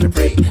I try to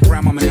pray.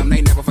 Grandma and them,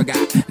 they never forgot.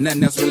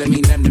 Nothing else really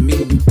mean nothing to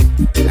me.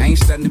 I ain't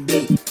studying the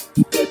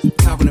beat,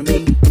 talking to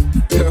me.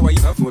 Girl, why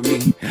you up with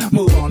me?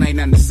 Move on, ain't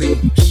nothing to see.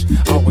 Shh,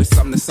 always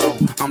something to saw.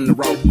 I'm the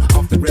raw,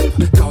 off the rip.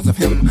 Cause of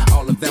him,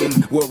 all of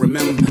them will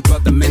remember.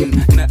 But the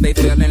men, nut they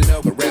fell in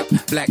love with rap.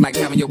 Black like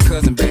having your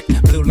cousin back.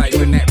 Blue like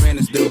when that rent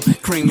is due.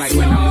 Cream like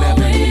when I'm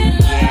living.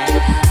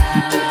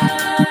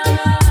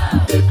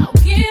 I'll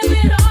give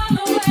it all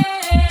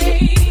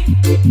away.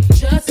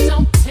 Just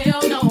don't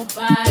tell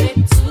nobody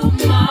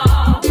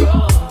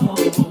tomorrow.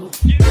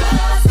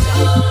 Cause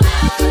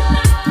tonight,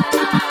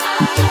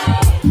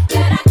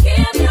 that I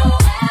give you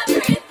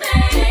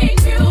everything.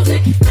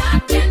 Music, I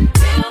can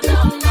till the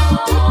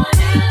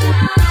morning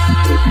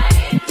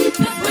light.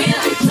 Cause we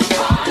like to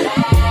party.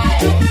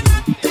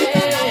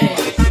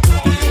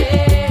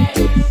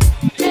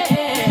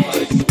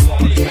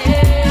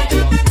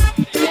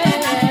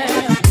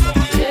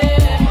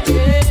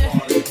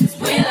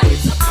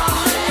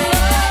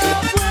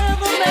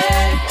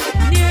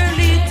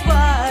 Nearly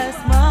twice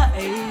my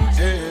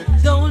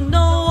age. Don't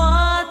know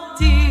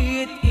what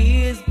it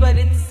is, but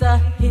it's a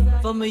hit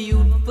from my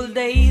youthful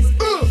days.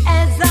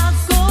 As I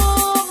go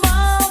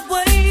my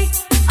way,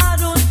 I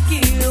don't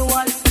care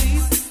what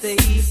people say.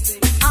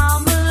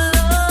 I'm in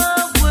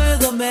love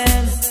with a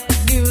man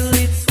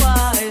nearly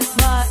twice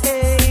my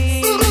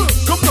age.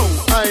 Come now,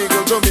 I go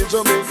jumping.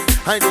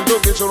 I go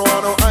jumping, she don't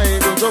know. I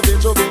go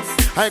jumping.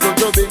 I go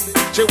jumping.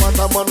 She want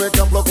a man we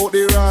can block out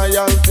the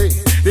royalty.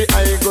 The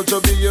I go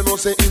jumping, you know,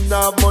 say in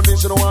have money.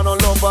 She don't want no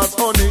lovers,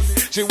 honey.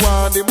 She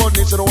want the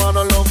money, she don't want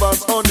no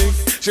lovers, honey.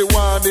 She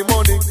want the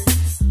money.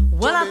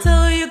 Well, I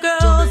tell you,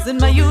 girls, in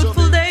my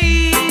youthful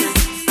days,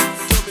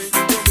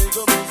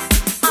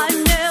 I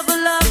never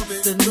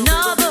loved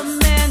another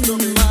man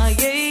my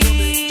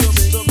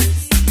age.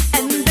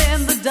 And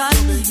then the done,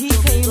 he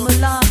came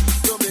along,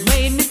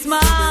 made me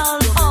smile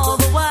all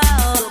the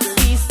while.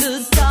 He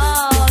stood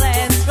tall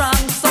and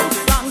strong,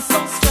 so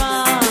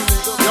strong.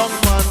 Young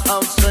man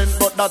have strength,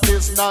 but that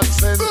is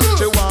nonsense.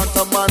 She want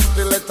a man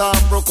to let her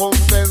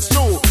recompense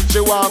too. She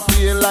want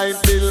pay line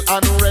bill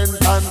and rent,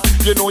 and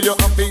you know you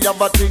have to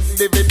have a big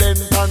dividend,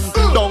 and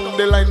down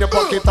the line your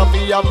pocket have to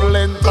have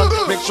length,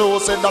 and make sure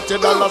say that your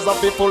dollars are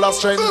full of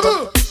strength.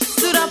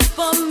 Stood up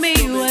for me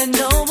when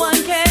no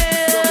one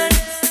cared.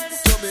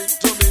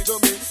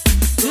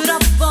 Stood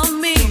up for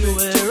me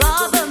where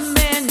other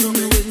men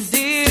were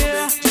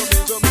dear.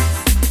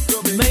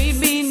 Made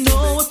me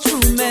know what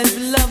true man's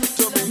love.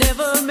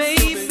 Never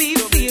made me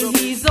feel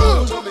he's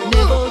old.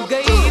 Never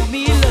gave me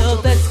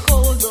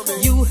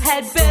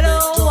had better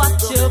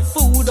watch your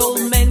food.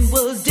 Old men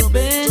will dip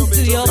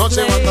into your Don't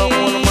say what a old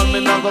plate. man, me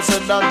not go say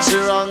that she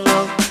wrong.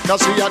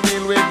 Cause she a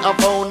deal with a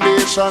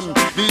foundation.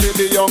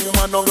 The young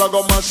man don't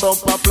go mash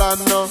up a plan.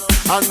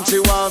 And she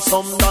wants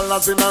some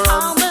dollars in her hand.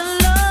 I'm in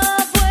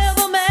love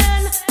with a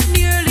man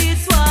nearly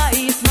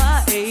twice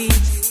my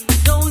age.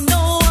 Don't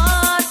know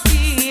what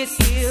it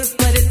is,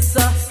 but it's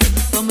a hit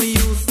from my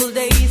youthful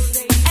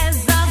days. As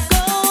I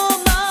go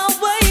my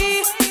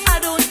way, I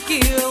don't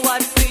care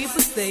what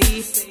people say.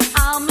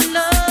 I'm in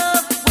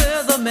love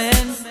with a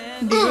man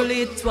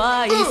nearly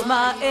twice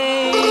my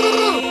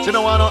age. She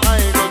don't wanna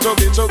I go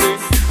chubby.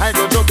 I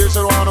go chubby, she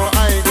don't wanna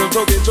I go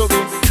chubby.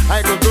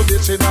 I go chubby,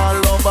 she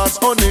not love us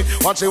honey.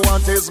 What she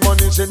want is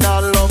money, she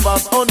not love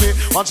us honey.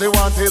 What she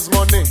want is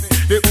money.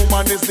 The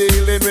woman is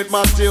dealing with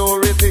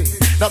maturity.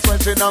 That's why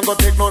she not go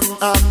take nothing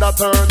under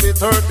 30,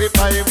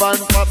 35 and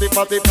 40,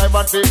 45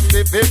 and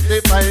 50,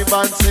 55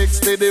 and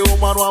 60. The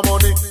woman want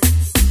money.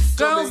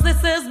 Girls,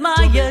 this is my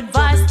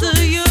advice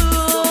to you.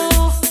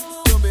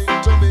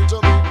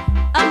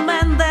 A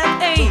man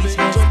that age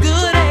has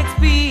good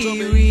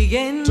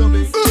experience.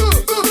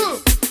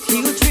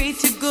 He'll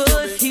treat you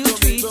good, he'll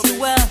treat you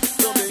well.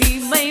 He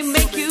may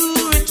make you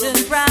rich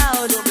and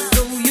proud,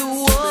 so you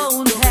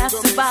won't have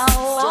to bow,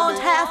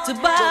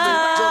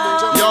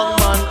 Young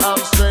man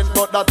have strength,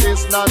 but that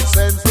is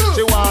nonsense.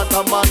 She want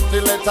a man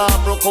to let her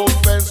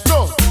recompense.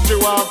 No, she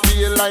want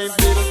feel like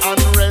bill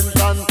and rent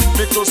and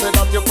make sure say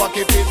that your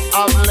pocket it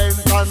have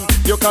length and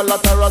your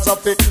collaterals are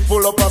fit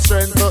full up of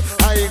strength.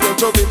 I go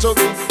chubby,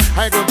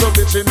 I go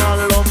chubby. She not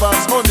love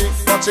us money,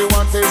 what she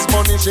want is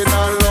money. She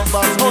not love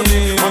us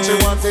money, what she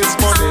want is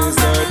money.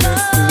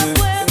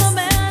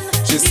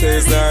 She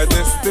says her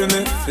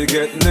destiny to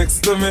get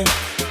next to me.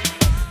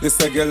 This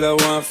a girl I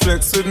want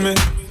flex with me,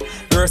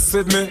 rest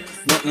with me,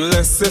 nothing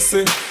less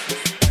sissy.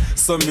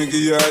 So me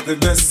give her the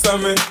best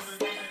of me.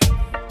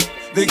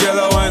 The girl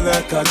I want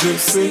like a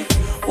gypsy.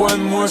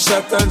 One more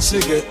shot and she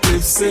get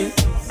tipsy.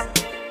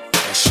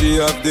 She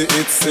have the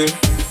itsy,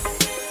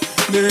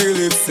 the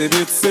real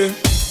itsy.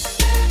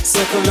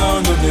 Circle down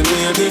on the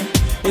lady.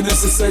 You know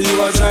she say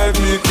you a drive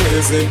me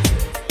crazy.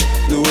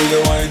 The way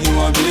you whine you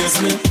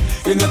amaze me.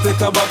 You know take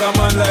a bag of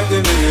man like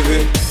the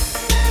Navy.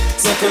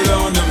 Circle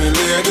down on me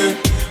lady.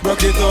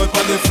 Rock it out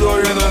on the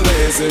floor, you're not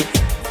lazy.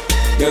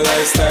 Your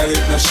lifestyle is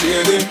not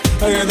shady.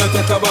 And you know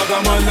take a bag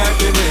of man like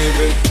the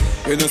Navy.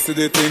 You know see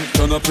the thing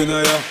turn up in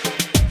a ya.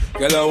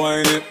 Girl I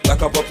whine it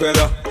like a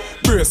propeller.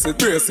 Brace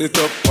it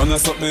up, wanna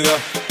something ya.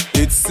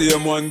 It's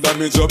same one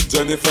damage up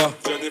Jennifer.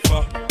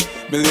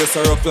 Me lace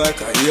her up like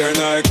a ear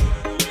Nike.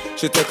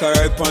 She take a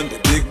ride on the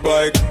big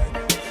bike.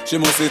 She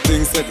must see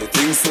things, say the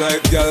things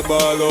like girl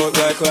ball out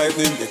like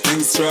lightning, the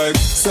things strike.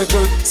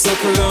 Circle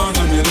down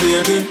on me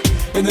lady.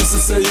 You know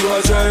she say you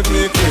a drive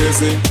me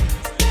crazy.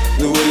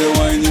 The way you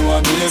whine you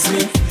amaze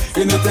me.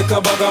 You know take a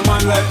bag of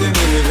man like the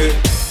Navy.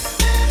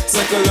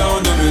 Circle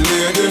down on me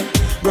lady.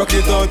 Rock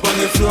it out on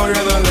the floor,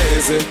 you're not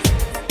lazy.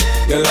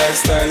 Your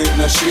lifestyle is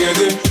not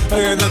shady.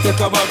 And you know take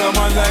a bag of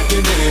man like the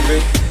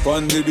Navy.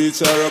 On the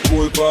beach or a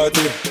pool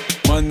party.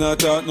 Man not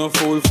talk no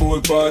full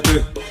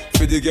party.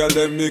 For the girl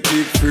them me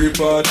keep free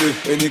party.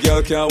 Any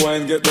girl can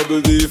wine get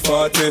double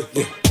D40.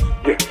 Yeah.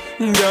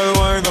 Girl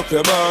wine up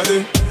your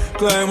body.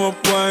 Climb up,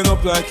 wine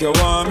up like you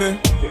want me.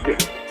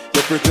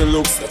 Your pretty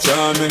looks are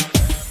charming.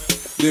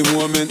 The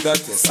moment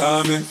that you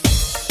saw me.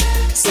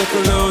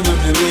 Circle down on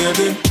me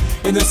lady.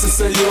 You know she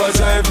say you a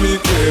drive me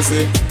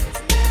crazy.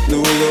 The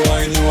way you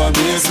whine you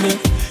amaze me.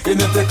 You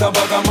know take a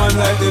bag of man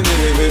like the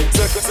Navy.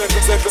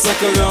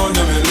 Circle down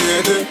on me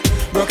lady.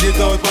 Rock it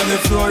out on the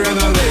floor, you're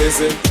not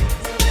lazy.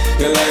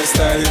 Your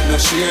lifestyle is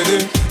not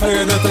shady. And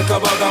you know take a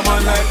bag of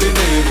man like the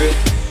Navy.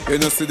 You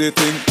know see the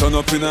thing turn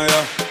up in a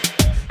ya.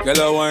 Girl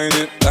I whine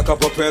it like a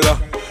propeller.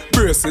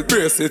 Brace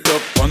it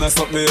up, wanna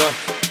something ya.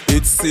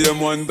 It's same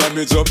one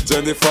damage up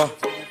Jennifer.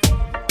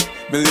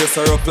 Me lace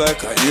her up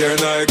like a ear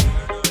Nike.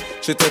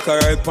 She take a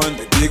ride on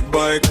the big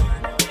bike.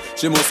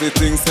 She must see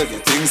things, say the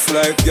things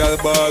like girl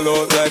ball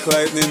out like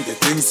lightning, the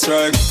things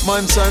strike.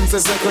 Man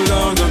chances circle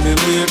down on me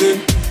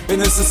lady. You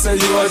know she say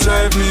you a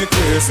drive me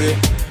crazy.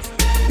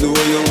 The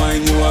way you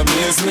whine you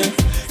amaze me.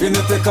 You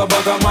know take a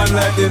bag of man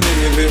like the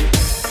Navy.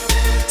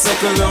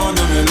 Circle down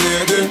on me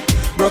lady.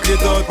 Rock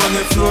it out on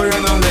the floor, you're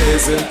not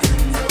lazy.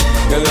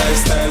 Your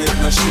lifestyle is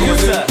not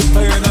shady.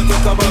 And you know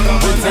take a bag of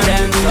man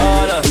like the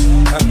Navy.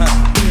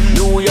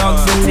 New York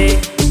City,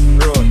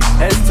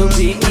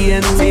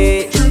 S2PENT.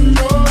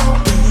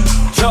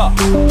 Chop.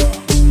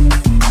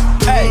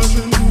 Hey,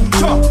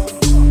 chop.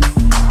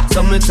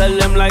 Some me tell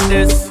them like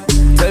this.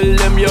 Tell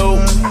them yo,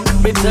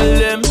 me tell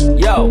them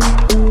yo.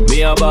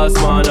 Me a boss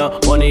man,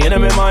 money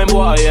in my mind,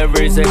 boy.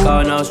 Every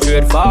second,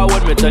 straight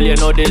forward. Me tell you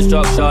no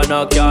destruction,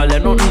 can't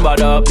let nothing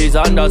bother. Please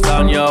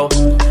understand yo.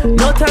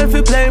 No time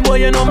for play, boy.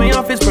 You know me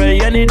off is spray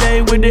any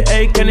day with the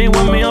ache.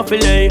 Anyone me off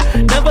lay.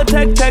 Never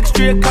take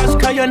straight cash,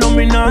 'cause you know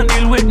me not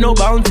deal with no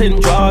bouncing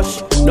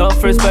trash.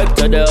 Enough respect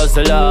to the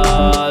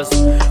hustlers,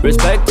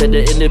 respect to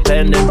the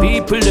independent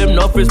people. Them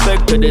enough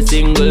respect to the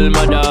single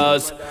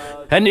mothers.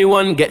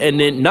 Anyone getting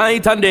it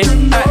night and day.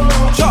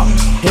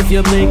 If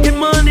you're making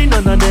money,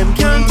 none of them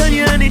can tell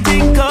you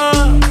anything,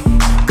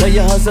 cause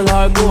you hustle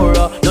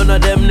hardcore, none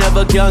of them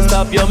never can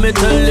stop you, me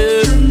tell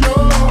you.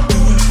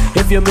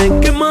 If you're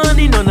making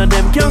money, none of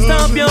them can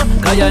stop you,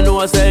 cause you know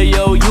I say,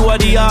 yo, you are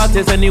the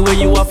artist. Anyway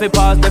you have to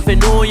pass, if you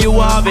know you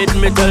have it,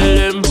 me tell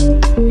them.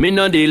 Me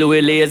no deal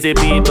with lazy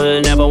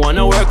people, never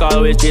wanna work,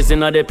 always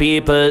chasing other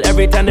people.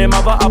 Every time them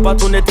have a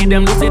opportunity,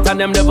 them lose it, and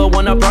them never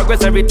wanna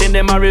progress, everything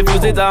them a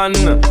refuse it on.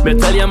 Me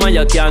tell you man,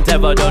 you can't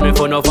ever done it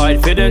for no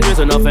fight for them, just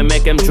enough and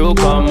make them true,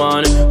 come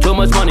on. Too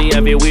much money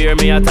everywhere,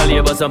 me I tell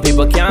you, but some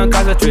people can't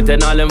concentrate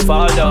and all them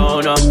fall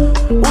down.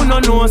 Who no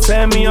know,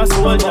 say me a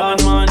soldier,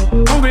 man.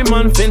 Hungry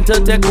man, fin to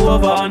take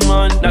over,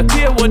 man. Now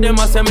care what them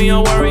a say, me a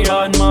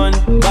warrior, man.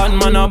 Bad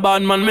man a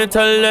bad man, me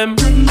tell them.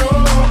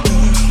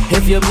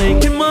 If you're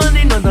making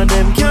money, none of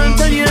them can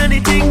tell you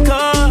anything,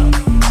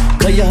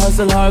 cause you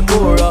hustle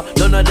hardcore,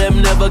 none of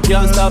them never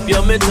can stop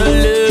you, me tell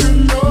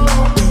them.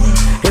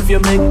 If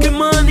you're making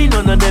money,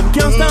 none of them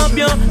can stop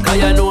you, cause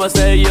you know I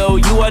say, yo,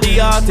 you are the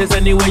artist.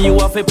 Anyway you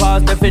have to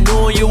pass, if you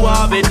know you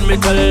have it, me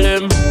tell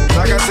them.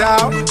 Take us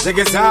out, take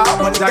us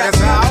out, take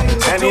us out.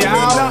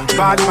 Anyhow,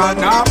 bad man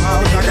now.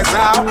 Take us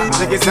out,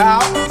 take us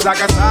out,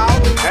 take us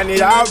out.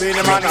 Anyhow, be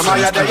the man, I'm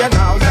higher than you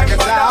now. Take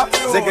us out,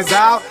 take us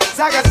out,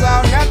 take us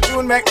out.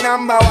 Neptune make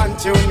number one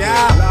tune,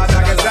 yeah.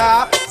 Take us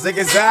out, take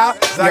us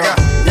out, take us out.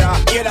 Yeah,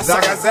 take us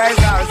out.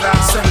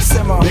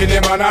 Be the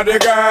man of the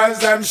girls,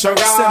 them sugar.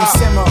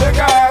 The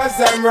girls,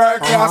 them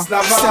world class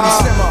lover.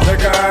 The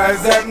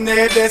girls, them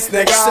need this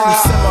nigga.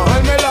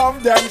 When me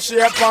love them,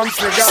 shape and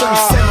figure.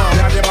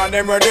 Yeah, the man,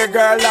 them with the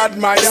girl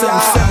admire.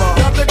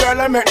 Love the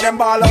girl and make them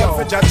ball out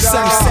for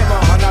Jaja.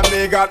 And I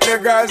me got the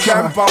girls,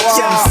 them power.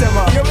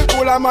 You be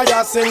cool and my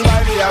ass sing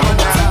by the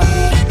Amana.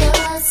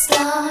 The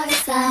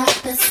stars out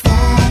the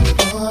sky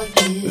for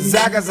you.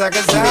 Zaga,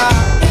 zaga, zaga.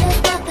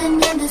 There's nothing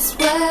in this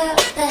world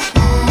that I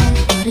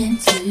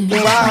wouldn't do.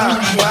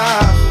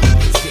 Wow.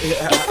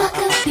 If I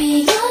could be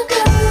your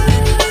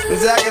girl.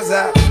 Zaga,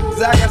 zaga,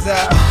 zaga,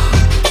 zaga.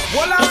 If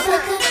I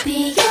could be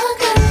your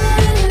girl.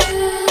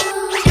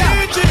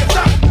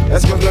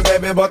 Excuse me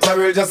baby, but I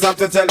will just have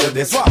to tell you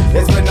this.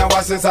 It's been a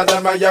while since I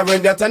done my year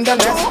in your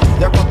tenderness.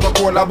 Your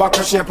Coca-Cola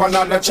bottle shape and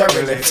all the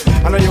cherry lips.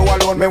 I know you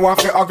alone, me want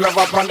to hug love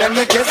up and then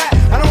me kiss.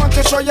 And I want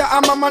to show you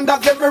I'm a man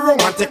that's very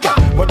romantic.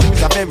 But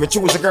you's a very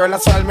choosy girl,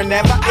 that's why me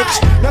never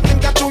itch. Nothing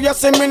got to you,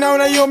 sing me now,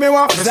 now you me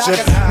want to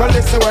strip. But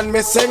listen when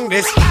me sing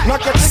this,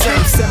 not get the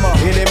kick.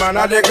 Be the man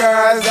of the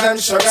girls, them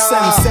sugar.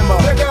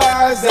 The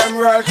girls, them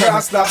world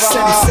class lover.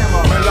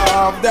 Me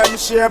love them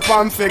shape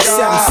and figure.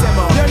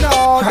 You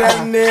know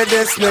them need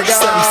this nigga.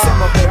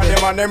 The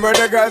man them with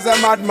the girls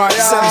them admire.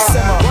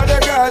 When the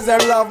girls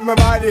them love me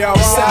body I want.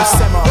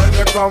 When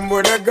they come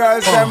with the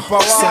girls them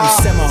power.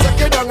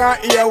 Suck it down and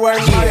hear when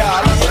my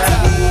heart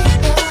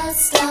The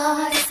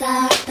stars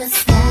out the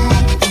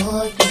sky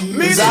for you.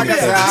 There's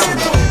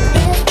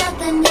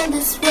nothing in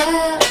this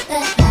world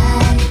that I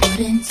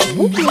wouldn't do.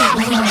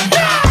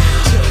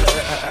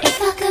 If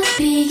I could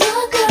be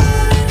your girl.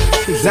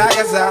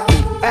 Zaga, zaga,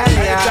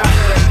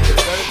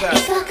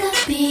 if I could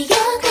be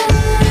your girl.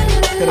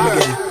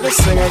 Let's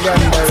sing again,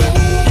 baby.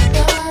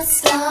 The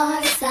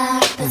stars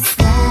out the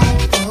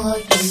sky for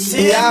you.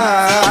 Yeah.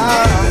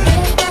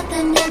 There's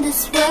nothing in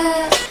this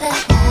world that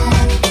I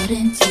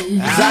wouldn't do.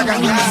 Zaga,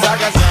 zaga,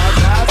 zaga,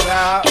 zaga.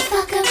 If I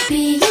could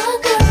be your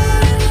girl.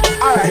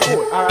 Alright,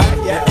 cool, alright,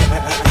 yeah.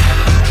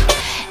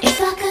 If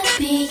I could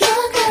be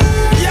your girl.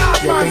 Yeah,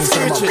 man,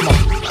 switch it.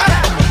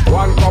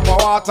 One cup of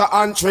water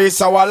and 3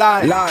 sour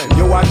lime.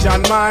 You a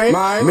John mine,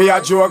 me a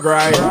Joe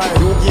grind. You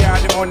give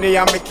her the money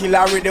and me kill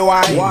her with the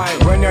wine.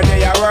 When you're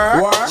there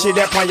work, she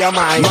there on your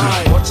mind.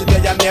 But she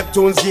there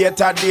Neptune's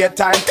gate at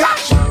daytime.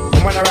 Catch!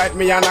 When I write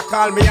me and I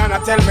call me and I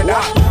tell me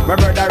that my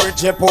brother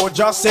Richie Poe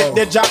just hit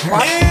the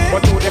jackpot.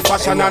 But to the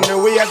fashion and the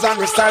ways and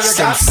the style we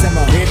got.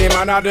 Me the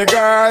man of the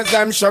girls,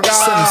 them sugar.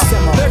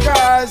 The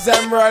girls,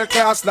 them world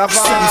class lover.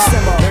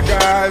 The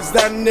girls,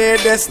 them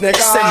need this nigga.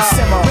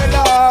 We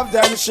love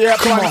them shape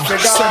and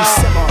figure.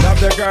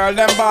 Love the girl,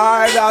 them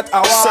buy that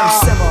hour.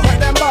 Make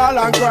them ball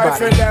and cry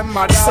for them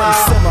mother.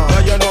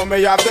 But you know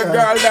me have the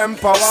girl, them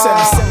power.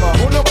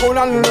 Who look cool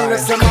and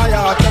listen my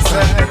heart to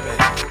say.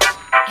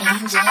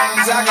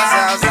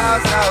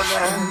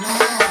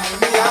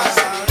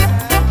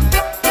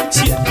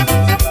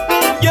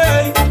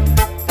 Yeah.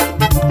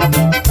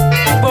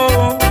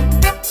 Oh,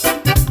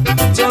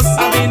 just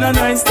having a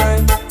nice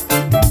time.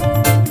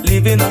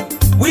 Living up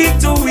week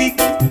to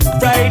week.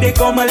 Friday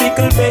come a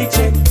little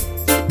paycheck.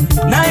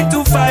 9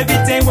 to 5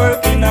 it ain't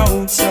working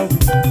out, so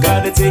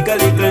gotta take a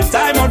little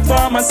time out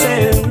for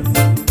myself.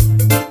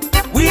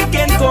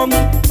 Weekend come,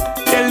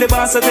 tell the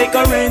boss to take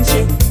a rain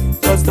check.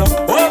 Cause the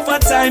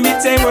overtime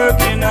it ain't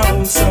working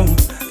out, so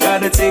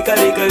gotta take a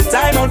little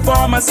time out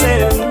for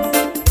myself.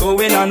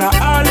 Going on a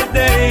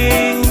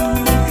holiday,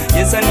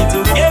 yes I need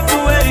to get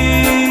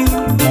away.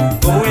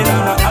 Going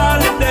on a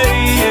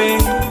holiday,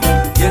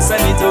 yes I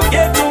need to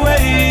get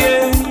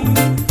away.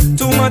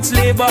 Too much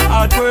labor,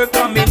 hard work,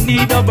 and me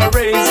need of a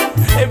raise.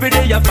 Every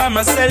day I find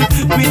myself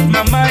with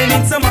my mind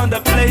in some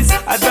other place.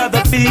 I'd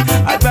rather be,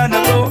 I'd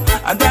rather go,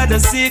 I'd rather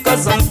see,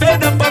 cause I'm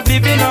fed up of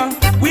living on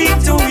week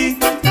to week.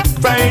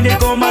 Friday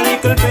come a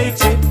little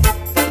paycheck,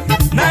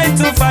 9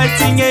 to 5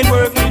 thing ain't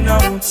working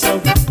out, so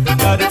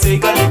gotta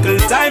take a little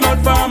time out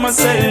for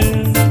myself.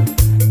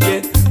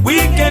 Yeah,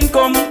 weekend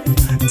come,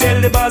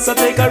 tell the boss I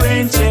take a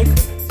rain check,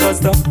 cause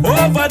the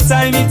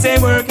overtime it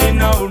ain't working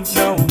out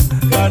now.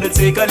 Gotta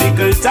take a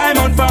little time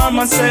out for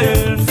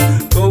myself.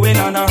 Going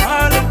on a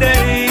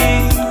holiday,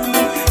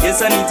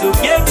 yes I need to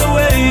get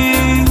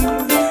away.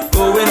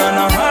 Going on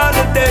a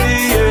holiday,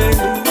 yeah.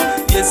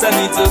 Yes I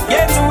need to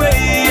get away,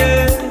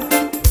 yeah.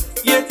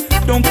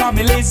 Don't call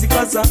me lazy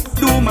cause I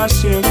do my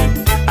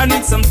sharing. I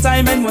need some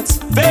time and what's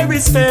very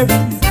sparing.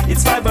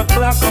 It's 5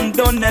 o'clock, I'm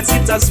done, that's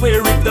it, I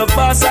swear. If the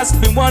boss asks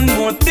me one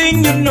more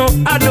thing, you know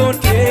I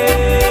don't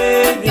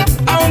care.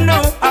 Oh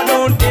no, I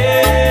don't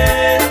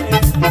care.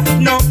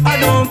 No, I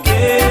don't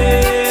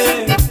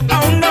care.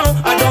 Oh no,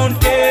 I don't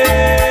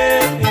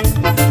care.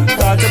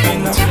 Caught up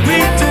in a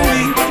week to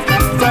week.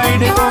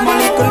 Friday come a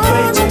little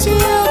paycheck,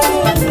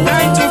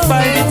 9 to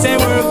 5 it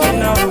ain't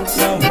working out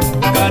now.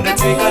 Gotta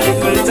take a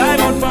little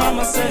time out for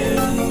myself.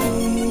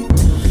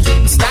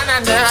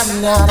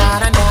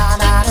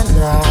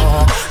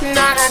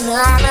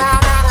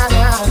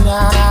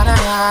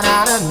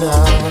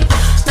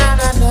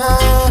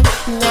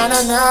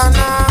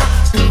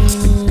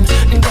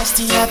 Just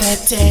the other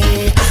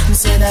day,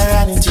 said I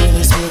ran into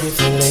this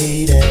beautiful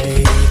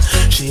lady.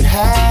 She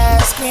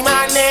asked me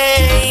my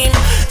name,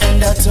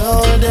 and I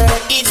told her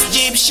it's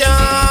Egyptian.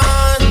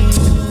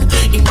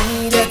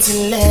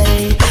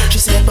 Immediately, she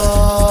said, boy,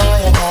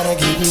 I gotta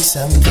give you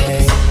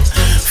something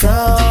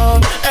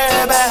from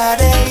her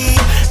body.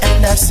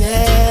 And I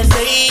said,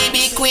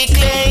 baby,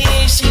 quickly.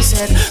 She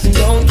said,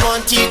 don't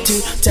want you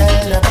to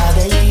tell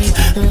nobody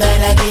that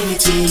I give it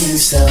to you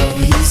so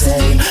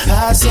easy.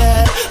 I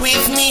said,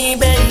 with me,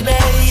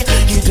 baby,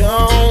 you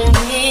don't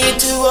need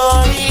to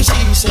worry.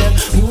 She said,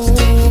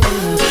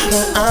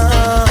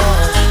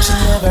 she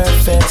never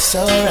felt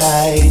so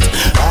right.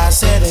 I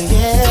said,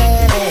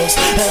 yes,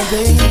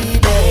 baby,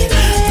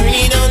 bring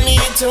it on me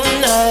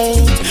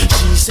tonight.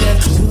 She said,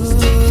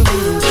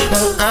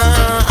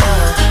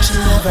 she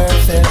never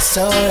felt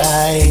so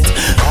right.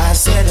 I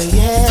said,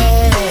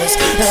 yes,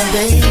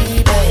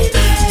 baby,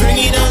 bring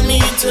it on me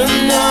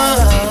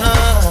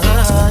tonight.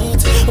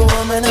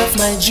 Woman of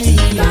my dreams,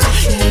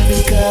 you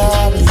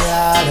become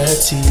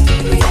reality.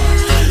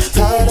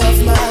 Part of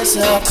my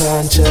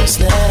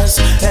subconsciousness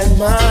and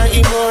my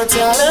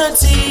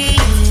immortality.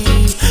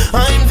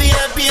 I'm the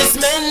happiest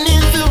man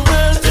in the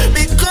world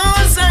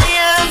because I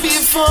have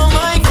you for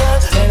my girl.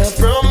 And I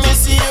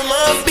promise you,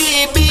 my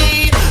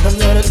baby, I'm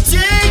gonna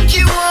take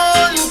you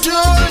on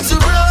tours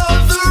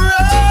around the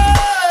world.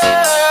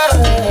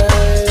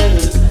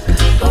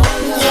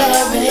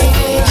 Yeah,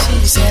 baby, she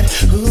said,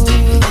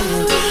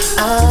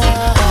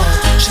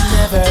 she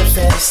never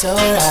felt so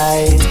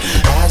right.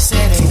 I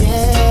said,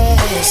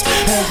 yes,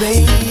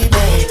 baby,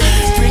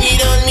 bring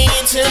it on me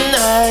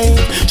tonight.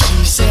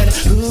 She said,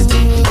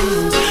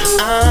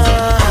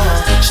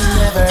 she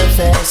never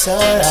felt so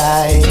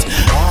right.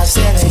 I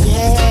said,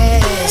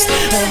 yes,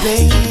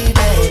 baby,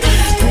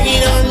 bring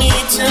it on me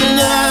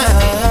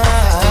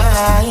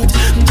tonight.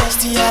 Just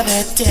the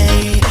other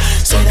day,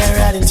 said I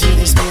ran into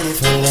this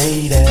beautiful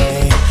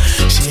lady.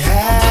 She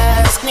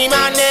asked me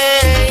my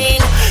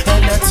name,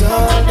 and I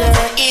told her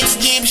it's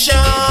Egyptian.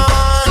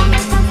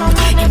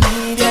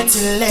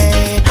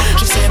 Immediately,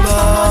 she said, boy,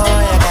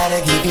 I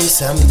gotta give you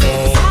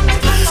something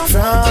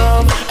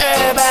from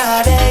her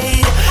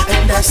body.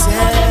 And I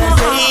said,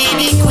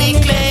 baby,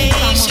 quickly.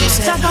 She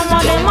said,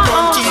 don't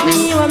want you to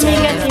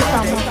tell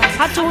nobody.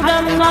 I told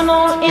them no,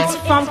 it's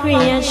from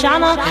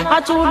creation.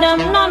 I told them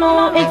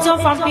no, it's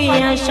from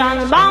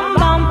creation. Bam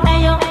bam,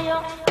 hey yo,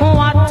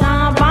 what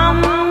a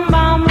bam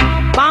bam,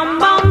 bam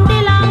bam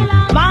bilang,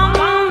 bam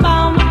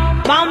bam,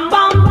 bam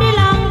bam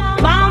bilang,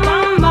 bam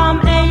bam,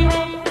 hey,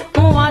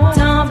 what a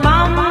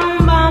bam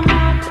bam,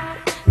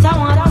 ta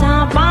what a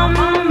bam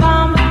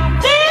bam.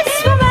 This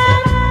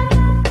woman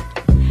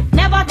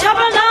never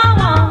trouble no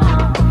one.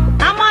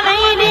 I'm a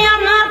lady,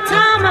 I'm not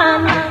a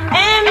man.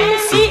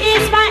 MC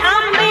is my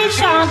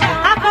ambition.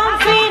 I come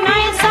free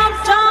nice of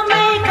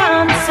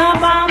Jamaican. So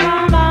bam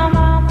bam,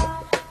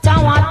 ta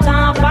what a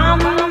bam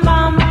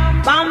bam,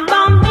 bam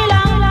bam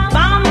bilang,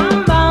 bam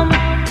bam,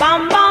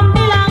 bam bam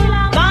bilang,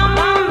 bam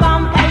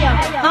bam. Hey yo,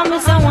 tell me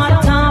so what a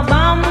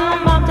bam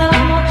bam.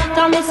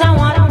 Tell me so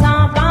what a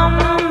bam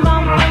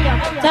bam. Hey yo,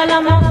 tell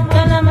me.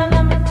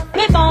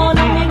 Me born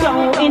and me grow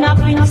in a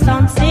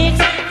Princeton 6.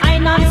 I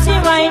not see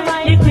right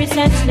the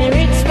Christmas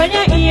lyrics. When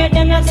you hear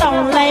them, you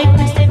sound like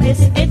Christy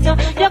Biscuit.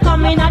 You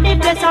come in at the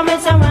place and me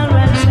say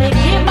well slick.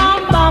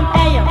 Bam bam,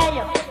 hey yo,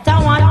 ta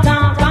what a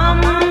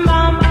bam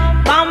bam,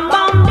 bam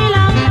bam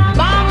bilang,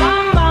 bam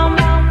bam,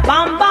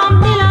 bam bam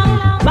bilang,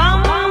 bam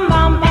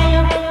bam, hey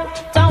yo,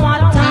 ta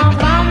what a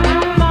bam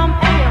bam,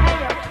 hey yo,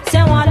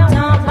 say what a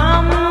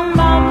bam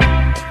bam.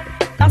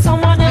 That's how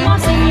one them a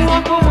sing you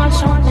up on my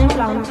short and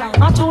plan.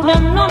 I told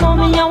them no.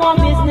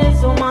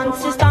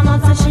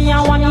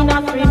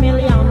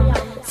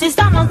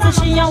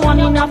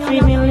 a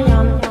 3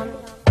 million.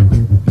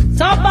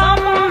 So bam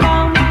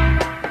bam,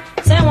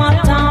 say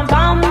what time,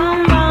 bam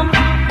bam,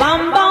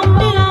 bam bam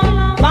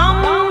belong, bam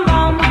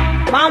bam,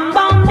 bam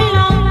bam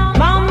belong,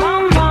 bam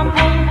bam.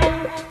 Hey,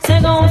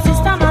 say go,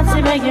 Sister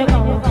Nancy, make you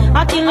go.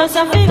 I kill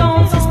yourself, you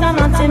go, Sister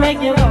Nancy,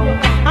 make you go.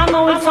 I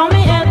know it from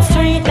me head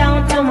straight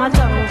down to my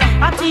toe.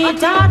 I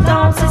teach her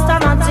down, Sister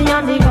Nancy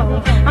on the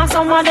go. And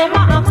some of them a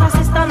ask her,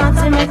 Sister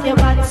Nancy, make you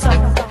bad so.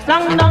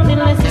 Long down the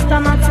list, Sister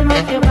Nancy,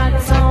 make you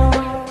bad so.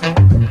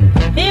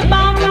 Be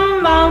bam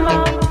bam,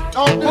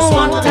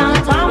 one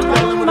time bam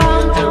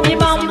bam, be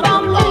bam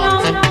bam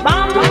belong,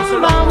 bam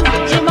bam,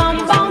 be bam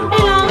bam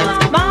belong,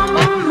 bam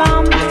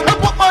bam.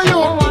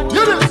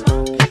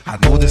 I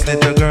know this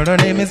little girl, her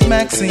name is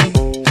Maxine.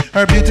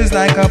 Her beauty's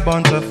like a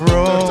bunch of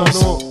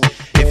roses.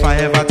 If I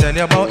ever tell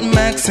you about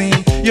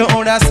Maxine, you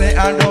older say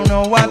I don't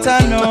know what I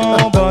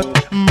know, but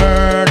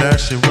murder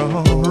she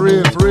wrote,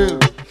 real.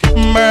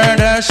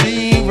 Murder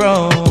she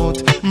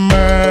wrote,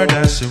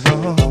 murder she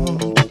wrote,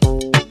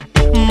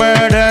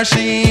 murder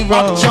she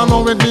wrote. Action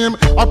know with him,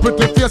 a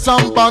pretty face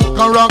and bad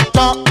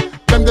character.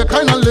 Them the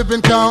kind of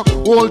living can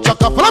hold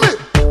chaka. Follow me.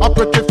 A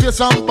pretty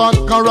face and bad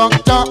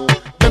character.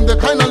 Them the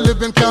kind of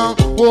living can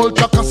hold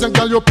chaka. Say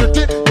girl you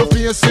pretty, your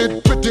face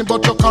it pretty,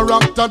 but your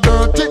character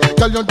dirty.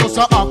 Girl you just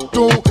a act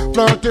too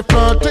flirty.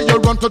 You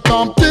run to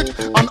Tom Dick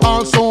and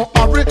also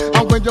hurry.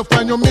 And when you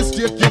find your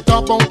mistake, you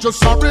talk about you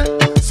sorry.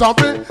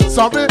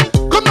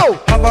 Come now.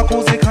 Have a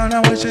cozy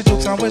corner where she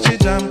jokes and where she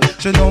jam.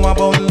 She know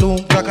about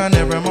Luke Jack and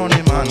every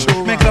money man.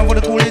 Make love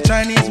with the coolie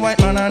Chinese, white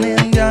man and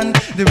Indian.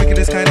 The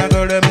wickedest kind of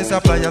girl that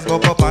Mr. Flyers go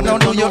up and now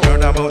do you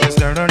heard about this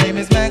girl? Her name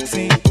is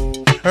Maxine.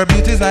 Her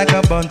beauty's like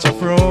a bunch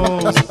of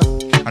roses.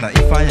 And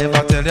if I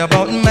ever tell you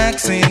about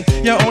Maxine,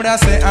 you older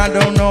say I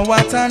don't know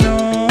what I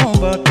know,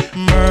 but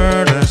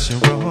murder she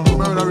wrote.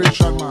 Murder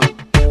Richard man.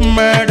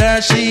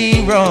 Murder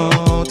she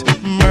wrote.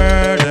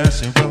 Murder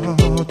she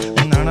wrote.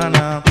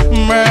 Na.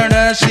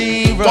 Murder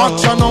she wrote.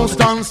 Watch her now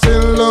stand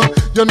still.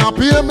 You not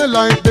pay me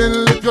like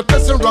bill. If you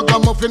testing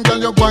ragamuffin, girl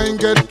you go and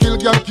get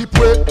killed. Girl keep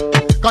wait.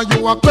 Cause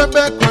you a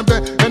crebe.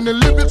 And the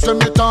lyrics when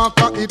me talk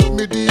hit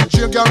me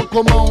DJ girl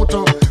come out.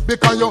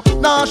 Because you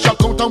nah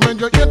shock out. And when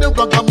you hear the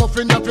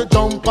ragamuffin, you have to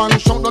jump and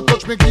shout. Don't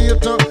touch me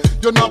gate.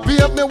 You not pay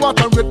me what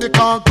I read. The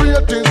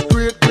concrete is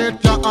great.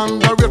 You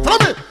underrate. From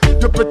me.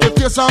 You pretty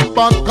face and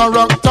bad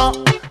character.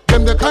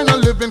 Them the kind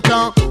of living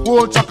can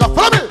hold chaka.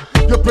 From me.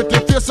 You pretty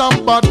face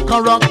and bad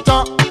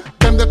character.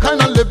 Them the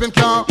kind of living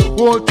can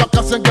hold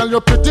chaka. Say girl you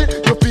pretty,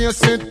 you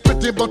face it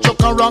pretty, but your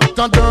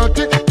character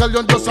dirty. Girl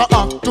you just a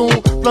act too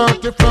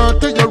flirty.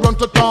 You run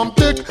to Tom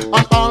Dick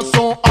and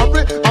also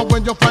hurry. And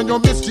when you find your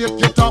mistake,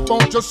 you talk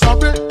about you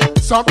sorry.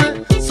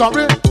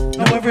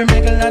 Now every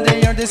middle of the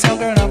year, this young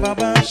girl have a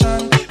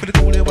passion for the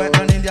coolie white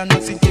man Indian,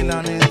 Mexican kill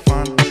and his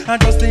fan.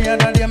 And just the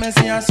other day, me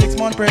see her 6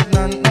 months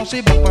pregnant. Now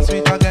she back for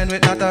sweet again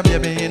with not a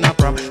baby in a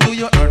prom. Do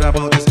you heard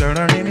about this girl?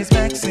 Her name is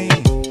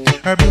Maxine.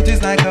 Her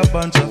beauty's like a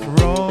bunch of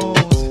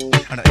roses.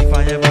 And if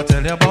I ever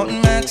tell you about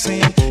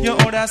Maxine, you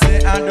older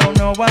say I don't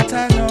know what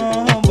I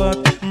know, but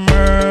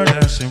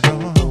murder she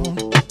wrote.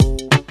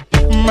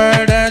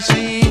 Murder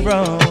she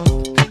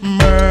wrote.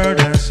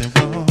 Murder she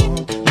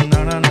wrote.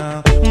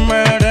 Na.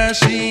 Murder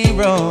she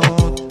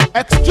wrote.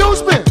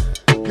 Excuse me.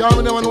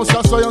 Y'all never know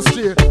so you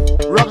straight.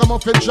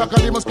 Ragamuffin Jack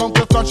and he must come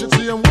to flash it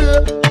same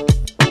way.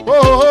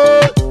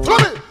 Oh, follow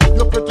me.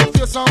 You pretty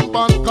face and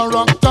bad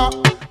character.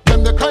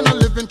 Them the kind of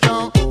living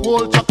can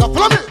hold chaka.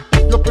 Follow me.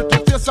 You pretty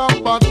face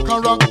and bad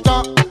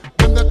character.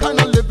 Them the kind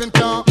of living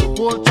can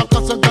hold chaka.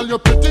 So girl you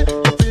pretty,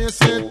 your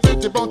face ain't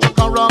pretty, but your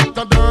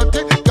character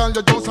dirty. Girl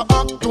you just a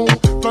act too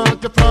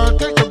flirty.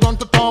 You run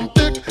to Tom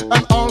Dick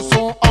and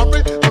also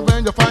hurry. And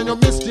when you find your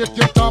mistake,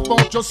 you talk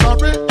about you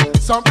sorry.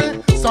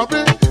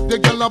 The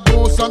girl a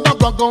boss and a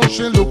brag on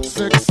she look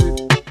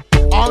sexy.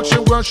 All she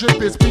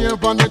worship is pure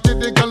vanity.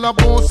 The girl a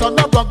boss and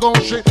a brag on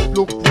she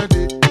look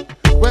ready.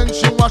 When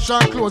she wash her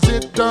clothes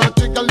it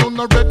dirty, girl you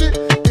not ready.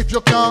 If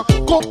you can't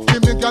cook for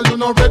me, girl you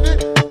not ready.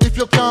 If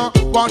you can't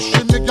wash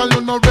for me, girl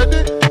you not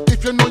ready.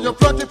 If you know you're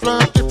flirty,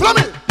 follow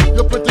me.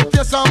 You pretty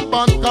face and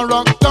bad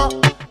character.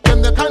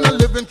 Then the kind of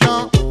living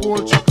can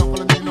hold chaka.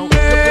 Follow me now. You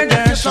pretty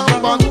face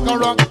and bad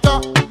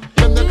character.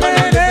 Then the kind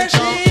of living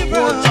can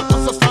hold chaka.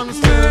 So stand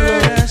still.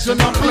 You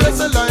not play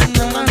the line.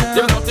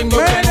 There's nothing you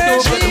can do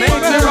but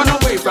make me run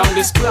away from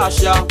this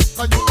clash, yeah.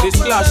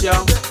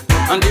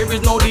 And there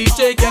is no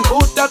DJ can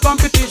put the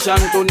competition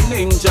to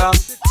Ninja.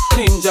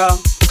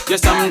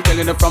 Yes, I'm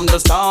telling you from the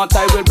start,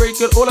 I will break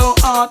it all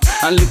out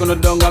and lick on the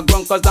dung a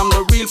grunt, cause I'm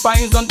the real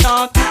poison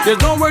tart. There's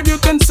no word you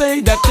can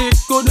say that it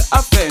could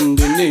offend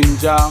the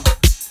Ninja.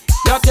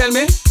 You tell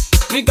me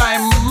guy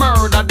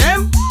murder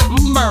them.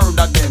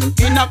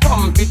 In a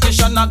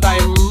competition, a guy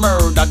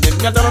murder them.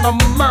 You tell them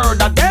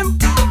murder them.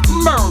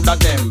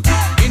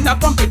 In a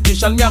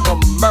competition, me a go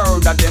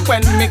murder them.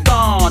 When me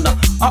gone,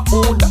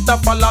 Who that a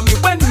follow me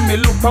when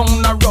me look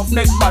round a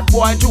roughneck bad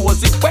boy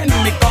Joseph when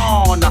me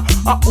gone.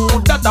 Who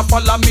that a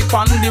follow me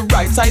on the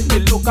right side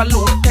me look a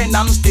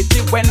Lieutenant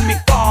Stitty when me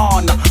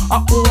gone.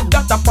 Who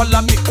that a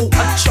follow me who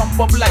a jump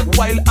up like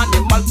wild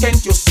animal. Can't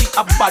you see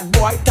a bad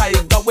boy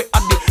tiger we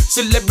are the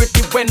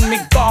celebrity when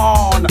me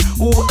gone.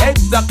 Who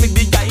exactly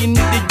behind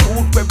the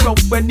youth we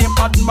rough when him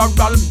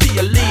Admiral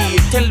Bailey.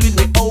 Tell me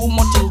how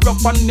much him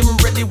rough and him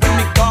ready when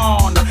me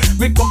gone.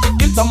 Me come to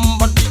kill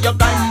somebody you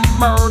guy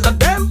murder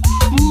them.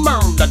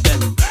 Murder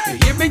them.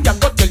 Hear me, I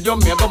go tell you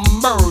me I go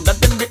murder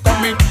them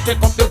because me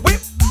take up the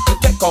whip,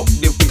 take up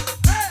the whip,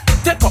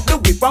 take up the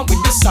whip and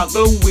with the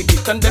saddle with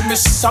it and then me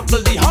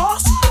saddle the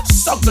horse,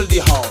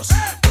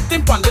 put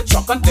him on the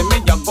truck and then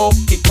me I go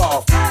kick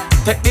off.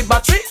 Take the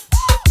battery,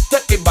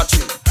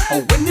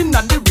 and when in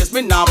the race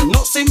me now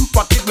no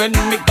sympathy when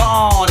me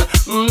gone.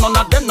 None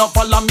of them no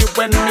follow me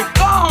when me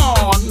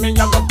gone. Me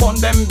a go burn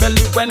them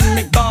belly when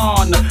me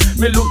gone.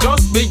 Me look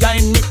just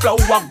behind me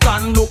flower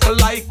gun look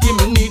like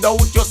him need out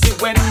you see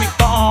when me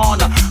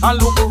gone. And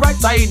look right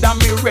side of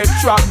me red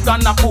truck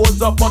gun a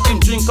pose up but him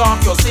drink off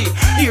you see.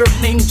 Here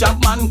Ninja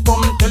man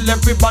come tell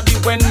everybody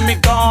when me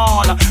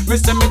gone. Me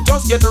say me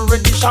just get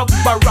ready shop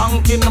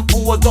ranking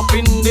pose up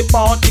in the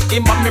party.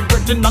 Him and me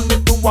brethren and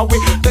me two away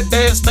the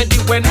day steady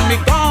when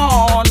me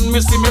gone. Me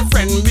see me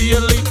friend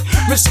Bailey.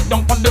 Me sit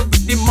down on the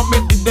rhythm and me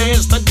did they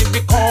study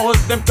because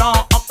them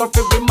can't after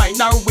we mind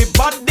or we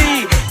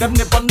body. Them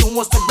never know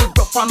us we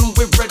rough and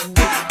we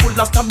ready. Full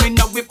of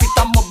stamina we fit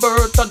on my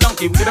bird so don't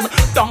give them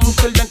down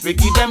till them we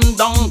give them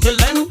down till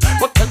them.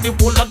 But tell the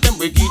whole of them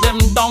we give them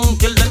down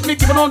till them. Me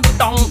give them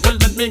down till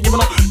them. Me give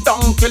them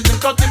down till them.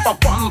 Cause if I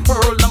one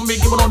pearl and me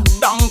give them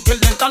down till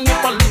them. And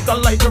if I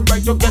legalize the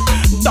right you get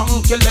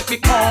down till them.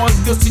 Because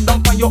you sit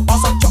down on your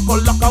ass and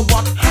chuckle like a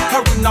what.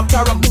 Her in a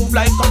car and move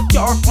like a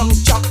car on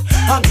chop.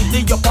 And if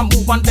you up and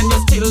move and then you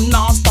still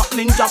not stop.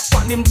 Ninja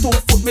pan him 2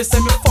 foot me say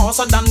me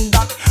faster than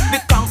that. The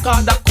conquer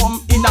that come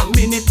in a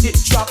minute it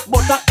drop.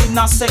 But in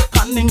a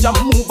second ninja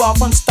move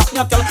off and stop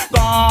me till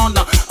gone.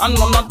 And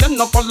none of them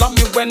no follow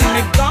me when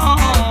me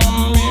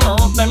gone. Me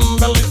hurt them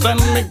bellies when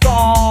me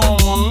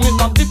gone.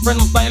 It's a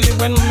different style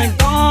when me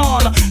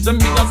gone. So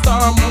me just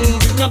start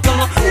moving you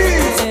till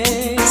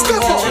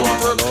step up.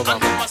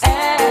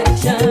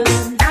 Action.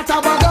 That's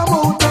a bag of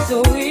motor.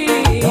 So we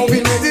now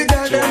we made the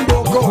girl them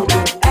broke out.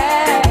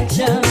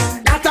 Action.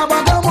 That's a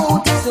bag of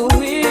motor. So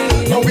we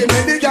now we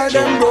made the girl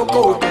them broke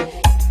out.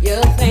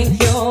 You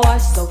think you are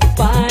so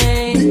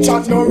fine. The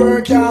chat no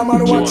work, yeah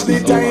man, watch the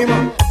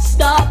time.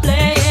 Stop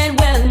playing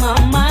with my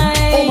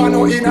mind. Oh man,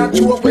 no in a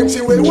joke when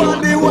she will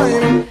want the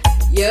wine.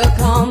 You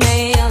call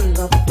me on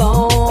the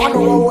phone. I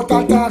know what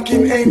a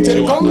talking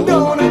angel come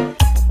down.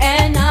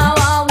 And now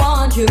I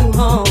want you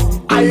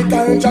home. I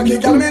tell Jackie,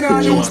 girl, me nah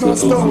use no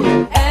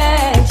stone.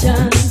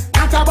 Action.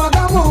 That's a bag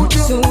of motor.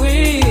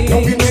 Sweet. Now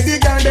we made the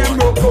girl them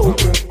broke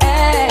out.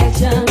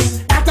 Action.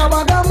 That's a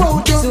bag of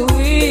motor.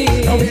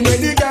 Sweet. Now we made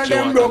the girl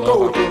them broke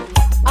out.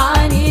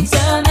 I need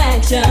some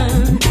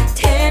action,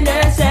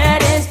 tender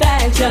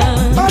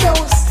satisfaction.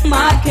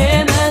 My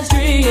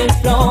chemistry is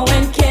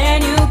flowing.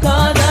 Can you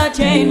cause a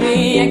chain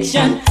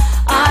reaction?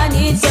 I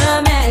need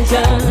some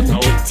action,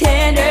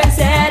 tender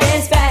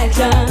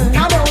satisfaction.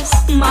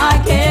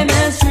 My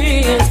chemistry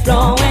is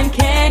flowing.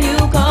 Can you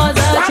cause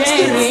a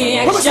chain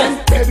reaction?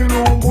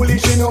 Bedroom bully,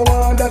 she no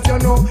want that you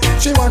know.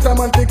 She want a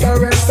man to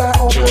caress her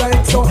up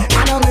like so.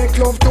 And I make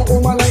love to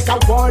woman like a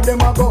war them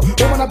a go.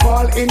 Woman a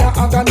ball in a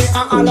agony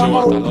and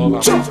all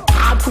about.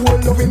 Hardcore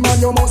loving man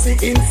you must see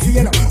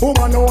insane.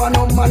 Woman no want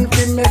no man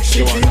to make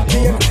she feel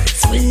pain.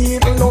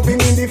 Sweet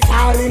loving in the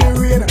falling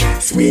rain.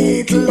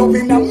 Sweet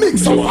loving a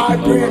mix of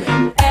hard brain.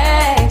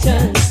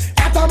 Action.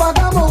 That's a bag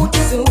of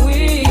motor.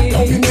 Sweet.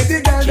 Loving make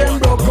the girl them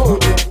broke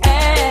out.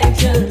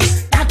 Action.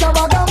 That's a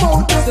bag of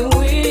motor.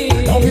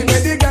 Sweet. Loving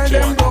make the girl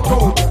them broke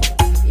out.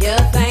 You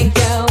think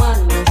you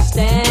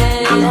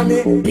understand? Agony,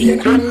 pain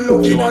and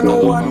loving a no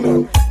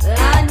one. I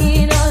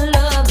need a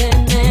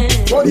loving man.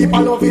 But if I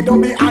love it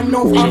don't be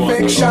enough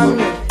affection.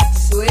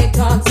 Sweet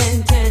talks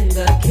and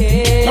tender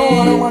kiss. No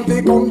one want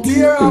to come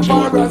tear up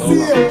or a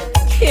seal.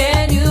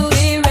 Can you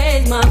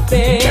erase my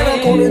face? Never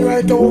coming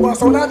right over,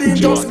 so that it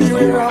just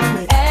beware of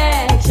me.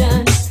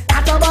 Action.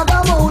 At a bag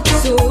of motor.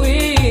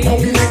 Sweet. Now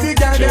we make the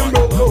girl them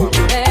broke out.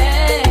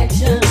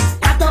 Action.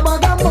 At a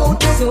bag of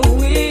motor.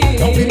 Sweet.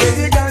 Now we make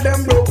the girl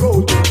them broke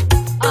out.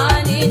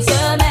 I need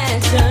some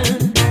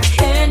action,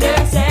 tender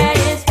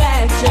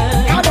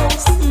satisfaction.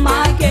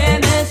 My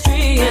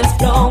chemistry is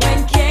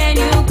flowing. Can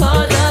you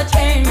cause a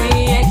chain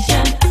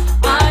reaction?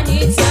 I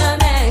need some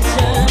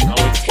action,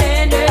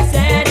 tender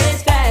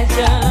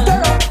satisfaction.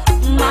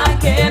 My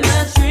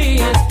chemistry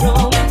is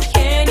flowing.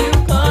 Can you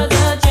cause a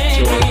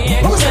chain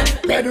reaction?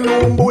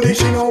 Bedroom bully,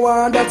 she no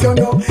want that you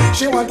know.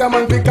 She want a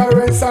man to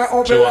caress her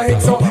up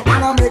like so.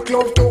 And I make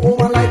love to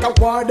woman like a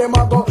war them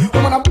a go.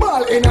 Woman a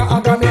ball in a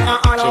agony and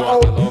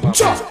all out.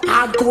 Just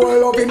hardcore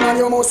loving man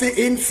you must see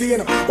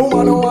insane.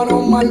 Woman no want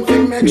no man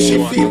to make she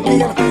feel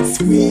pain.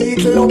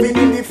 Sweet loving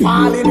in the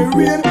fall in the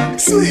rain.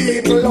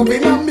 Sweet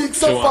loving a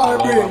mix of our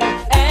brain.